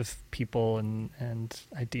list of people and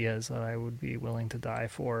ideas that I would be willing to die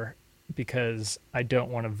for, because I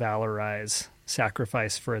don't want to valorize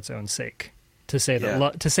sacrifice for its own sake. To say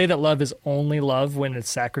that love is only love when it's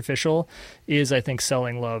sacrificial is, I think,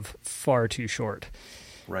 selling love far too short.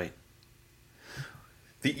 Right.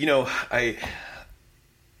 I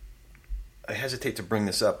hesitate to bring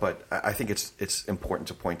this up, but I think it's important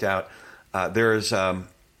to point out. There's, I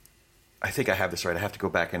think I have this right. I have to go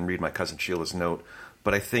back and read my cousin Sheila's note,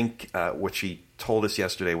 but I think what she told us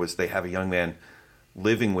yesterday was they have a young man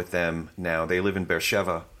living with them now. They live in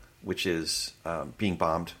Beersheba, which is being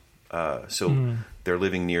bombed. They're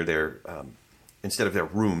living near their, instead of their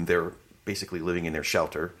room, they're basically living in their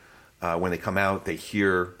shelter. When they come out, they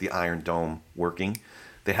hear the Iron Dome working.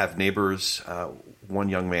 They have neighbors. One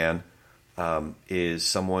young man is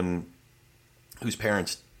someone whose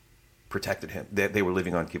parents protected him. They were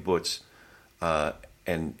living on kibbutz,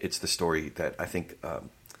 and it's the story that I think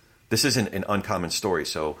this isn't an uncommon story.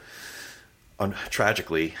 So,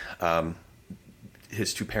 tragically,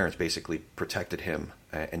 his two parents basically protected him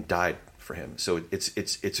and died for him. So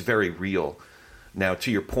it's very real. Now,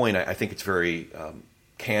 to your point, I think it's very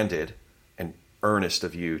candid and earnest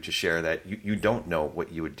of you to share that you don't know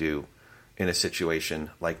what you would do in a situation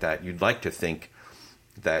like that. You'd like to think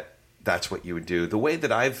that that's what you would do. The way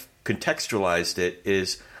that I've contextualized it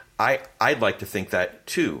is I'd like to think that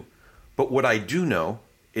too. But what I do know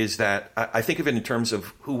is that I think of it in terms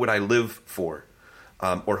of who would I live for,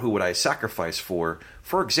 or who would I sacrifice for.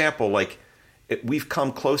 For example, like we've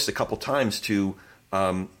come close a couple times to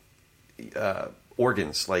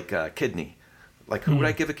organs like kidney. Like who would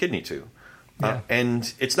I give a kidney to? Yeah.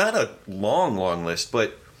 And it's not a long list,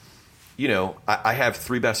 but I have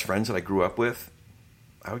 3 best friends that I grew up with.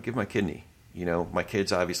 I would give my kidney. My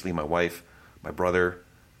kids, obviously, my wife, my brother.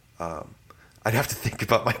 I'd have to think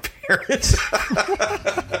about my parents.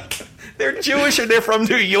 They're Jewish and they're from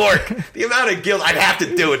New York. The amount of guilt, I'd have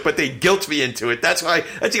to do it, but they guilt me into it. That's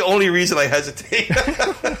the only reason I hesitate.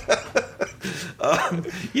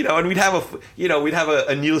 And we'd have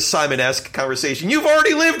a Neil Simon-esque conversation. You've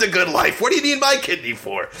already lived a good life. What do you need my kidney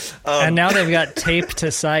for? And now they've got tape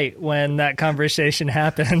to cite when that conversation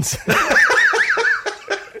happens.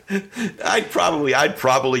 I'd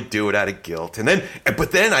probably do it out of guilt,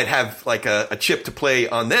 but then I'd have like a chip to play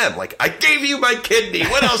on them. Like, I gave you my kidney.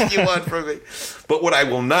 What else do you want from me? But what I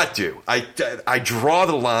will not do, I draw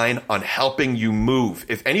the line on helping you move.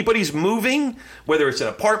 If anybody's moving, whether it's an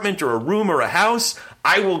apartment or a room or a house,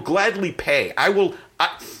 I will gladly pay. I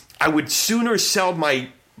would sooner sell my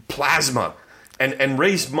plasma and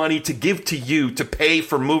raise money to give to you to pay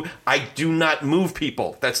for move. I do not move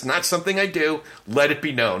people. That's not something I do. Let it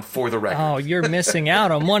be known for the record. Oh, you're missing out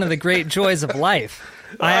on one of the great joys of life.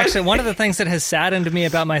 One of the things that has saddened me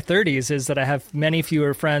about my 30s is that I have many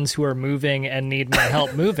fewer friends who are moving and need my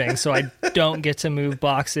help moving, so I don't get to move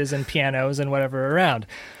boxes and pianos and whatever around.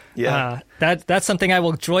 Yeah, that's something I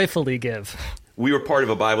will joyfully give. We were part of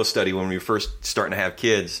a Bible study when we were first starting to have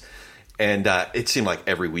kids. And it seemed like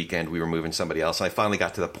every weekend we were moving somebody else. And I finally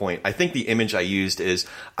got to the point. I think the image I used is,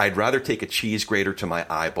 I'd rather take a cheese grater to my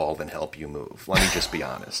eyeball than help you move. Let me just be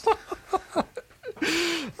honest.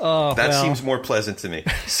 That seems more pleasant to me.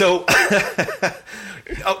 So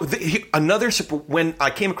when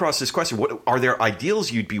I came across this question, what are there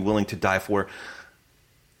ideals you'd be willing to die for?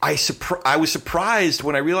 I was surprised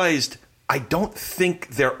when I realized I don't think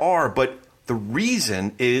there are. But the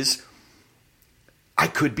reason is, I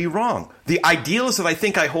could be wrong. The ideals that I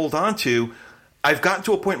think I hold on to, I've gotten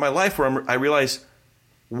to a point in my life where I realize,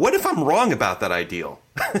 what if I'm wrong about that ideal?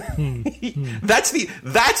 That's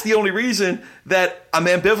the only reason that I'm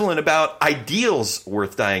ambivalent about ideals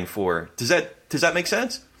worth dying for. Does that make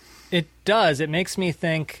sense? It does. It makes me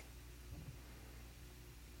think,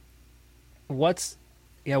 what's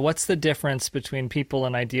the difference between people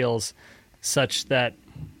and ideals, such that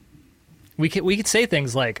we could say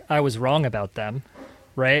things like, I was wrong about them.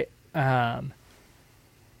 Right? But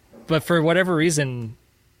for whatever reason,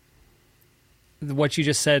 what you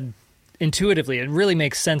just said intuitively, it really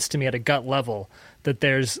makes sense to me at a gut level, that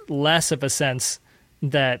there's less of a sense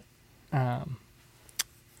that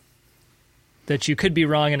that you could be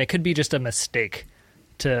wrong, and it could be just a mistake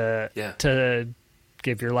to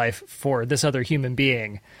give your life for this other human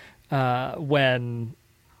being, when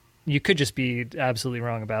you could just be absolutely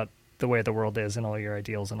wrong about the way the world is and all your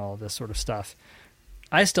ideals and all of this sort of stuff.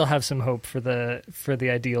 I still have some hope for the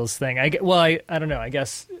ideals thing. I don't know. I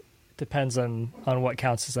guess it depends on what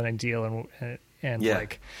counts as an ideal and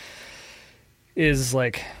like, is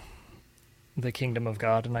like the kingdom of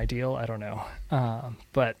God an ideal? I don't know.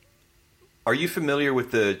 But are you familiar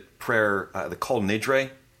with the prayer, the Kol Nidre?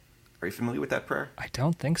 Are you familiar with that prayer? I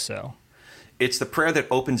don't think so. It's the prayer that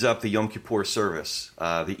opens up the Yom Kippur service.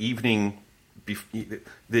 The evening,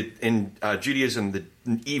 in Judaism, the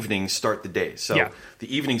evenings start the day. So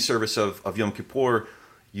the evening service of Yom Kippur,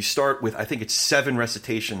 you start with, I think it's 7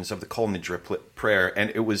 recitations of the Kol Nidre prayer,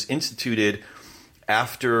 and it was instituted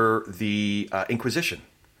after the Inquisition.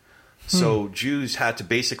 So Jews had to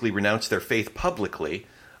basically renounce their faith publicly.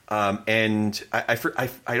 And I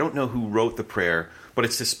don't know who wrote the prayer, but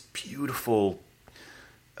it's this beautiful,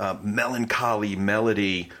 melancholy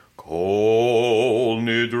melody. Kol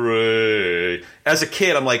Nidre. As a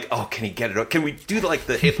kid, I'm like, oh, can he get it up? Can we do like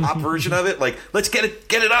the hip hop version of it? Like, let's get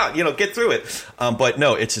it on, get through it. But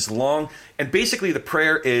no, it's this long. And basically the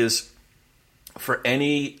prayer is for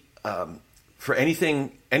anything,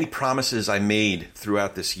 any promises I made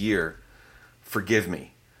throughout this year, forgive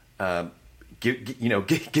me.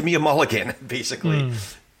 Give me a mulligan, basically.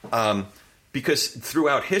 Because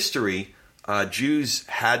throughout history, Jews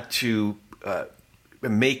had to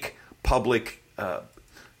make public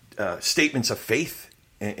statements of faith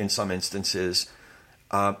in some instances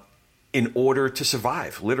in order to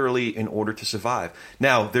survive, literally in order to survive.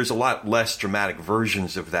 Now, there's a lot less dramatic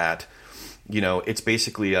versions of that. It's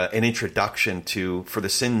basically an introduction for the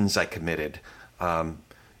sins I committed,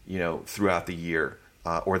 throughout the year,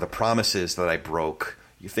 or the promises that I broke,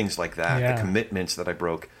 things like that, the commitments that I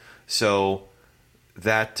broke. So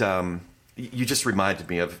that you just reminded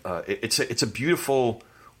me of it's a beautiful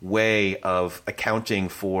way of accounting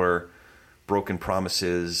for broken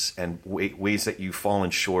promises and ways that you've fallen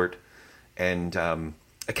short, and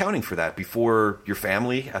accounting for that before your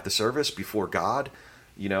family at the service, before God,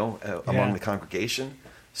 among the congregation.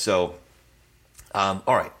 So, all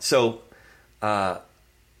right. So,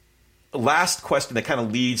 last question that kind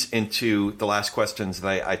of leads into the last questions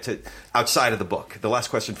that I took outside of the book. The last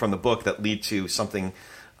question from the book that lead to something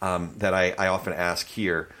that I often ask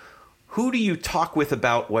here. Who do you talk with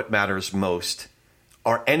about what matters most?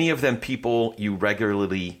 Are any of them people you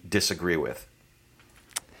regularly disagree with?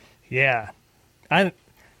 Yeah. I'm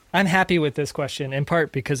happy with this question, in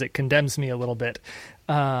part because it condemns me a little bit.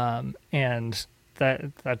 And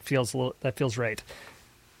that feels right.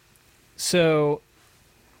 So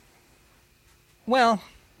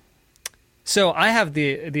I have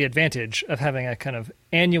the advantage of having a kind of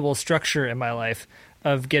annual structure in my life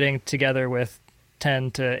of getting together with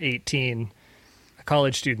 10 to 18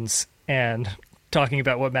 college students and talking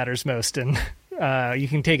about what matters most. And you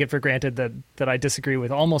can take it for granted that I disagree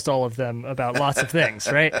with almost all of them about lots of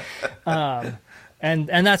things, right? And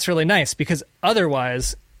that's really nice, because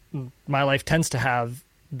otherwise my life tends to have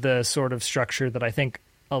the sort of structure that I think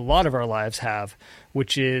a lot of our lives have,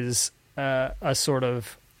 which is a sort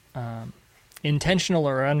of intentional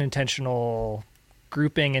or unintentional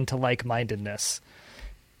grouping into like-mindedness.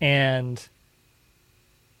 And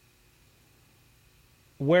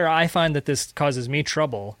where I find that this causes me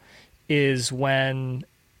trouble is when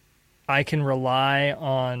I can rely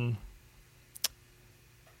on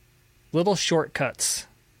little shortcuts,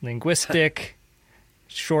 linguistic,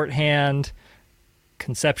 shorthand,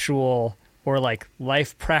 conceptual, or like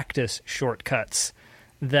life practice shortcuts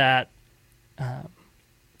that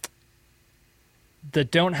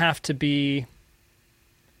don't have to be.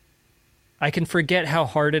 I can forget how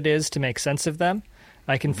hard it is to make sense of them.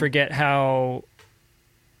 I can forget how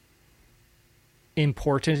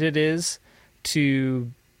important it is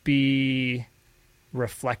to be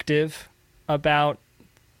reflective about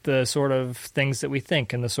the sort of things that we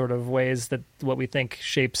think and the sort of ways that what we think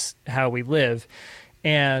shapes how we live.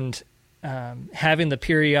 And having the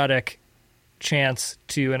periodic chance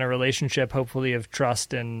to, in a relationship, hopefully of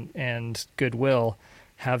trust and goodwill,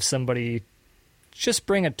 have somebody just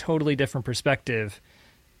bring a totally different perspective,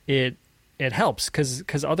 it helps,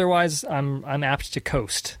 because otherwise I'm apt to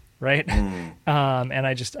coast, right? And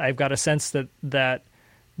I've got a sense that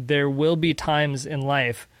there will be times in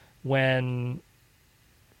life when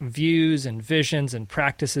views and visions and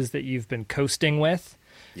practices that you've been coasting with,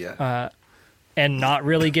 and not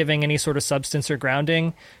really giving any sort of substance or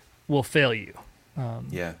grounding, will fail you.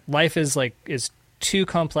 Life is too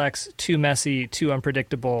complex, too messy, too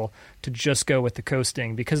unpredictable to just go with the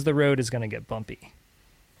coasting, because the road is going to get bumpy.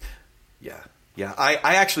 Yeah. Yeah,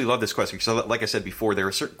 I actually love this question. So, like I said before, there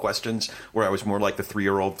are certain questions where I was more like the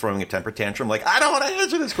 3-year-old throwing a temper tantrum, like, I don't want to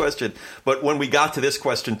answer this question. But when we got to this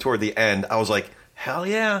question toward the end, I was like, hell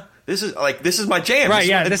yeah, this is my jam. Right,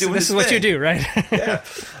 yeah, this is what you do, right? Yeah.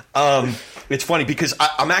 It's funny because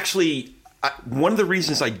I'm actually, one of the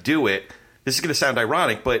reasons I do it, this is going to sound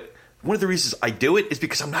ironic, but one of the reasons I do it is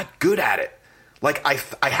because I'm not good at it. Like,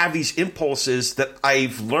 I have these impulses that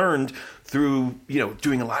I've learned through,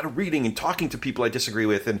 doing a lot of reading and talking to people I disagree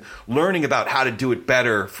with and learning about how to do it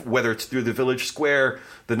better, whether it's through the Village Square,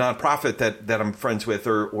 the nonprofit that I'm friends with,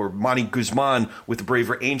 or Monty Guzman with the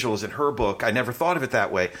Braver Angels in her book. I never thought of it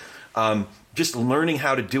that way. Just learning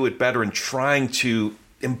how to do it better and trying to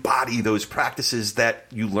embody those practices that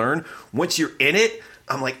you learn. Once you're in it,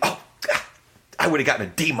 I'm like, oh, I would have gotten a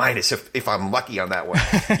D- if I'm lucky on that one.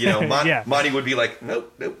 Yeah. Monty would be like,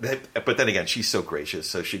 nope. But then again, she's so gracious.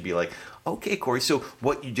 So she'd be like, okay, Corey, so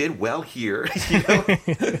what you did well here.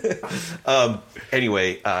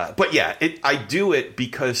 Anyway, but yeah, I do it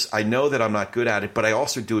because I know that I'm not good at it, but I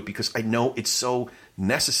also do it because I know it's so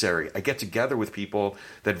necessary. I get together with people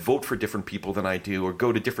that vote for different people than I do, or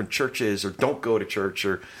go to different churches, or don't go to church,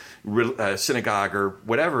 or synagogue, or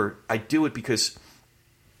whatever. I do it because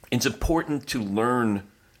it's important to learn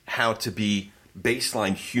how to be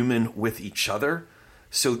baseline human with each other.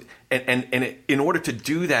 So, and in order to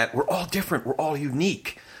do that, we're all different. We're all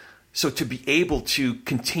unique. So to be able to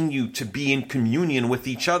continue to be in communion with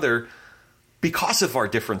each other because of our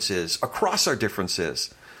differences, across our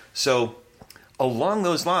differences. So along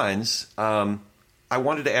those lines, I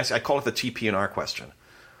wanted to ask, I call it the TP&R question.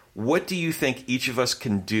 What do you think each of us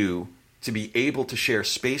can do to be able to share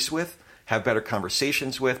space with, have better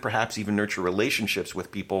conversations with, perhaps even nurture relationships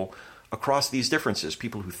with people across these differences?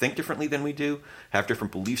 People who think differently than we do, have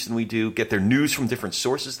different beliefs than we do, get their news from different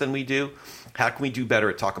sources than we do. How can we do better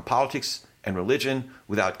at talking politics and religion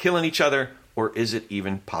without killing each other, or is it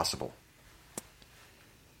even possible?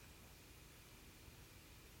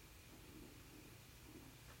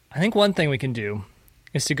 I think one thing we can do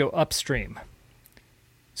is to go upstream.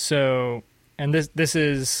 So, and this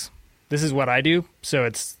is what I do, so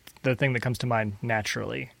it's the thing that comes to mind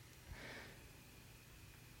naturally.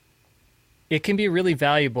 It can be really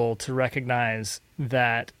valuable to recognize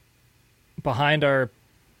that behind our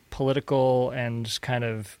political and kind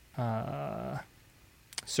of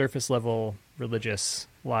surface level religious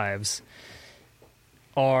lives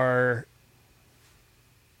are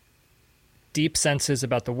deep senses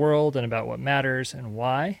about the world and about what matters and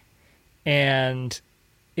why. And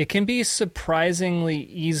it can be surprisingly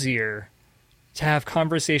easier to have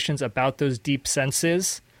conversations about those deep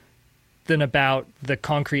senses than about the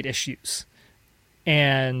concrete issues.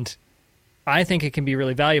 And I think it can be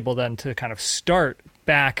really valuable then to kind of start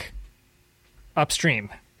back upstream.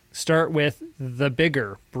 Start with the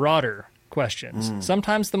bigger, broader questions,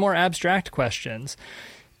 sometimes the more abstract questions.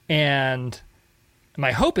 And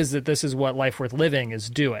my hope is that this is what Life Worth Living is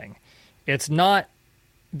doing. It's not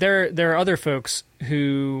there are other folks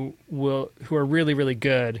who are really, really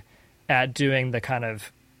good at doing the kind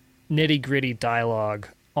of nitty-gritty dialogue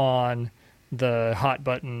on the hot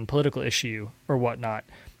button political issue or whatnot.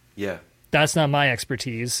 Yeah. That's not my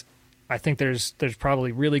expertise. I think there's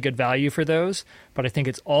probably really good value for those, but I think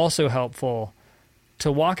it's also helpful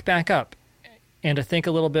to walk back up and to think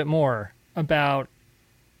a little bit more about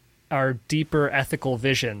our deeper ethical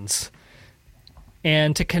visions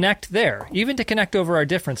and to connect there, even to connect over our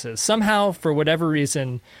differences. Somehow, for whatever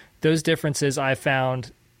reason, those differences I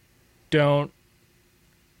found don't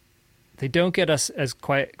get us as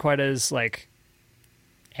quite as like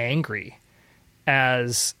angry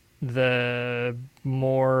as the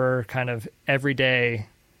more kind of everyday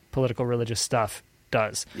political religious stuff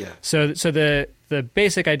does. Yeah. So the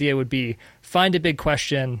basic idea would be find a big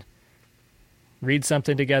question, read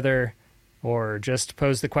something together, or just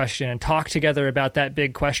pose the question and talk together about that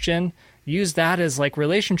big question. Use that as like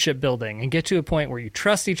relationship building and get to a point where you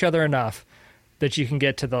trust each other enough that you can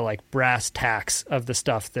get to the like brass tacks of the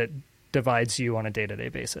stuff that divides you on a day-to-day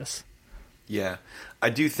basis. Yeah. I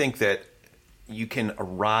do think that you can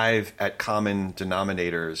arrive at common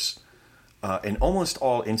denominators in almost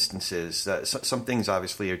all instances. Some things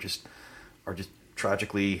obviously are just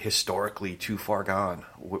tragically, historically too far gone.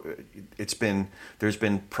 There's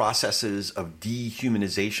been processes of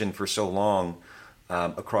dehumanization for so long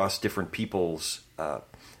across different peoples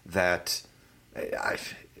that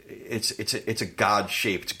it's a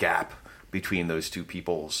God-shaped gap between those two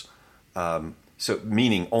peoples. So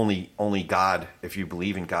meaning only God, if you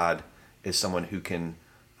believe in God, is someone who can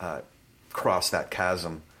cross that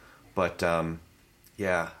chasm. But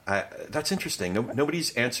that's interesting.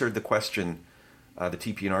 Nobody's answered the question, the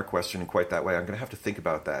TP&R question, in quite that way. I'm going to have to think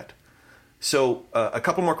about that. So a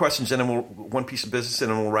couple more questions, and then one piece of business,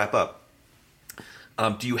 and then we'll wrap up.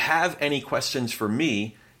 Do you have any questions for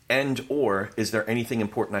me, and or is there anything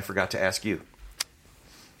important I forgot to ask you?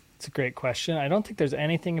 It's a great question. I don't think there's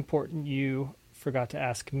anything important you forgot to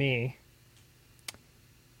ask me.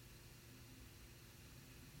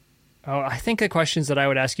 Oh, I think the questions that I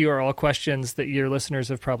would ask you are all questions that your listeners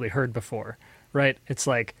have probably heard before, right? It's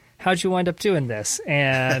like, how'd you wind up doing this?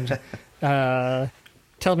 And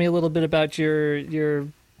tell me a little bit about your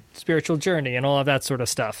spiritual journey and all of that sort of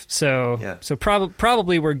stuff. So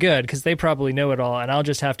probably we're good because they probably know it all, and I'll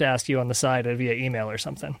just have to ask you on the side via email or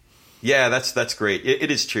something. Yeah, that's great. It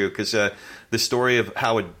is true because the story of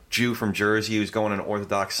how a Jew from Jersey who's going to an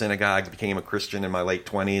Orthodox synagogue became a Christian in my late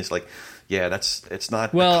 20s, it's not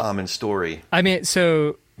a common story. I mean,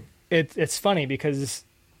 so it's funny because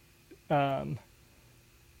there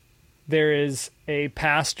is a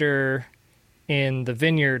pastor in the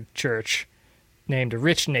Vineyard Church named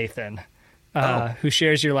Rich Nathan who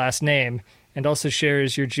shares your last name and also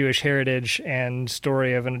shares your Jewish heritage and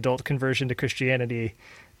story of an adult conversion to Christianity.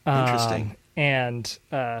 Interesting.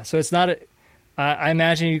 So it's not I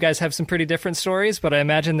imagine you guys have some pretty different stories, but I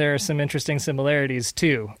imagine there are some interesting similarities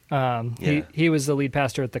too. He was the lead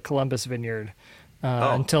pastor at the Columbus Vineyard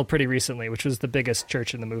until pretty recently, which was the biggest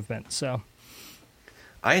church in the movement. So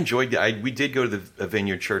I enjoyed we did go to the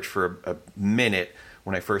Vineyard Church for a minute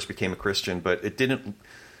when I first became a Christian, but it didn't.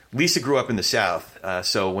 Lisa grew up in the South,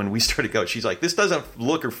 so when we started going, she's like, "This doesn't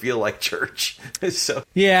look or feel like church." So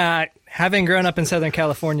yeah, having grown up in Southern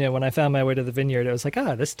California, when I found my way to the Vineyard, I was like,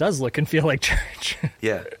 this does look and feel like church.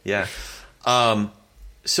 Yeah. But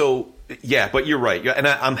you're right, and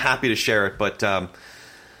I'm happy to share it. But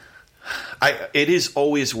it is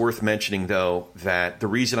always worth mentioning, though, that the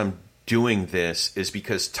reason I'm doing this is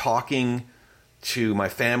because talking to my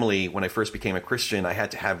family when I first became a Christian, I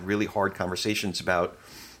had to have really hard conversations about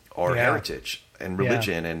our heritage and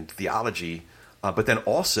religion and theology. But then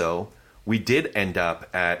also, we did end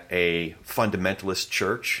up at a fundamentalist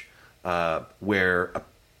church where a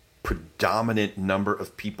predominant number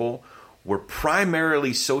of people were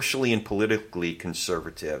primarily socially and politically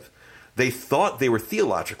conservative. They thought they were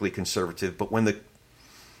theologically conservative, but when the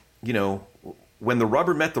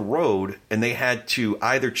rubber met the road and they had to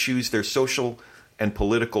either choose their social and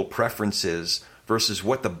political preferences versus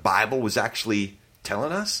what the Bible was actually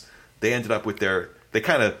telling us, they ended up with they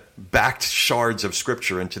kind of backed shards of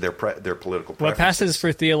scripture into their political preferences. What passes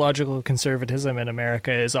for theological conservatism in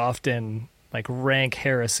America is often like rank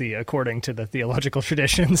heresy according to the theological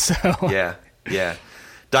tradition. So yeah.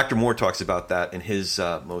 Dr. Moore talks about that in his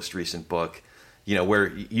most recent book, where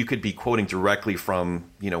you could be quoting directly from,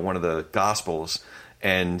 one of the Gospels,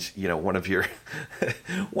 and one of your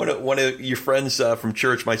one of your friends from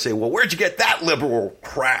church might say, "Well, where'd you get that liberal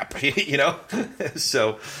crap?"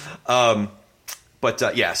 So,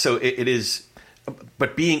 so it is.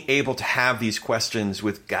 But being able to have these questions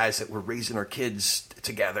with guys that we're raising our kids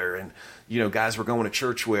together, and guys we're going to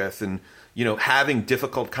church with, and having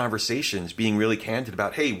difficult conversations, being really candid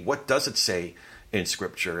about, hey, what does it say in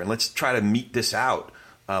Scripture, and let's try to meet this out.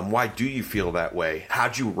 Why do you feel that way?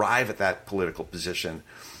 How'd you arrive at that political position?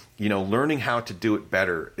 Learning how to do it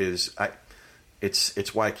better it's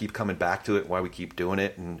why I keep coming back to it, why we keep doing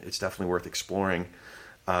it, and it's definitely worth exploring.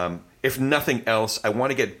 If nothing else, I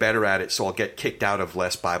want to get better at it so I'll get kicked out of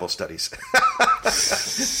less Bible studies.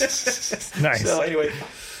 Nice. So anyway,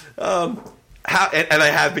 and I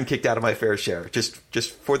have been kicked out of my fair share,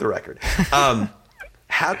 just for the record.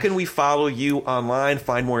 How can we follow you online,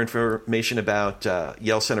 find more information about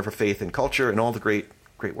Yale Center for Faith and Culture and all the great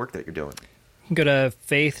work that you're doing? You can go to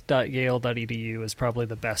faith.yale.edu is probably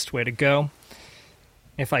the best way to go.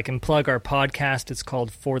 If I can plug our podcast, it's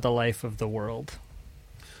called For the Life of the World.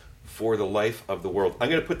 For the Life of the World. I'm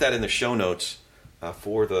going to put that in the show notes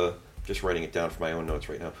just writing it down for my own notes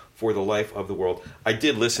right now. For the Life of the World. I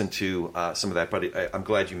did listen to some of that, but I'm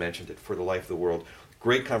glad you mentioned it. For the Life of the World.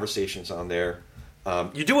 Great conversations on there.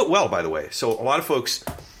 You do it well, by the way. So a lot of folks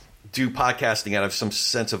do podcasting out of some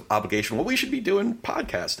sense of obligation. Well, we should be doing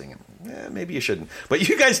podcasting. Maybe you shouldn't, but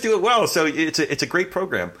you guys do it well. So it's a great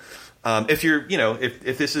program. If you're,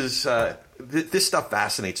 if this is this stuff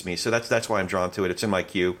fascinates me, so that's why I'm drawn to it. It's in my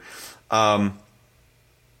queue. Thank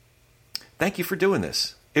you for doing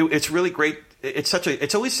this. It's really great. It's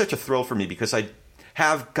always such a thrill for me because I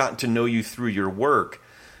have gotten to know you through your work.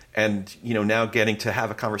 And, now getting to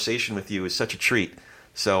have a conversation with you is such a treat.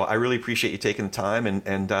 So I really appreciate you taking the time,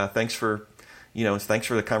 and thanks for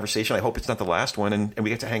the conversation. I hope it's not the last one, and we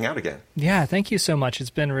get to hang out again. Yeah, thank you so much. It's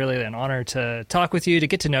been really an honor to talk with you, to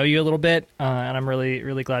get to know you a little bit, and I'm really,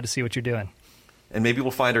 really glad to see what you're doing. And maybe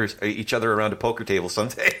we'll find each other around a poker table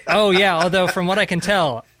someday. Oh, yeah, although from what I can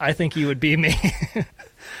tell, I think you would beat me.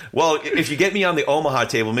 Well, if you get me on the Omaha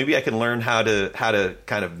table, maybe I can learn how to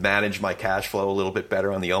kind of manage my cash flow a little bit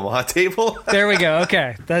better on the Omaha table. There we go.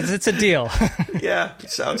 Okay. It's a deal. Yeah,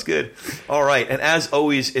 sounds good. All right. And as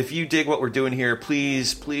always, if you dig what we're doing here,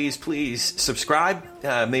 please, please, please subscribe.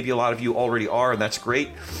 Maybe a lot of you already are, and that's great.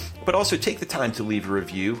 But also take the time to leave a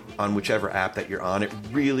review on whichever app that you're on. It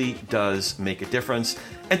really does make a difference.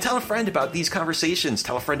 And tell a friend about these conversations.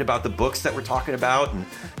 Tell a friend about the books that we're talking about, and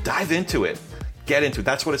dive into it. Get into it.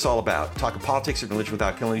 That's what it's all about. Talking politics and religion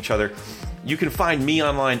without killing each other. You can find me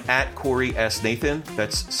online at Corey S. Nathan.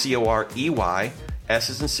 That's Corey, S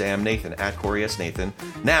as in Sam, Nathan, at Corey S. Nathan.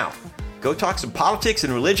 Now, go talk some politics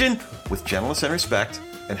and religion with gentleness and respect,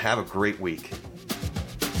 and have a great week.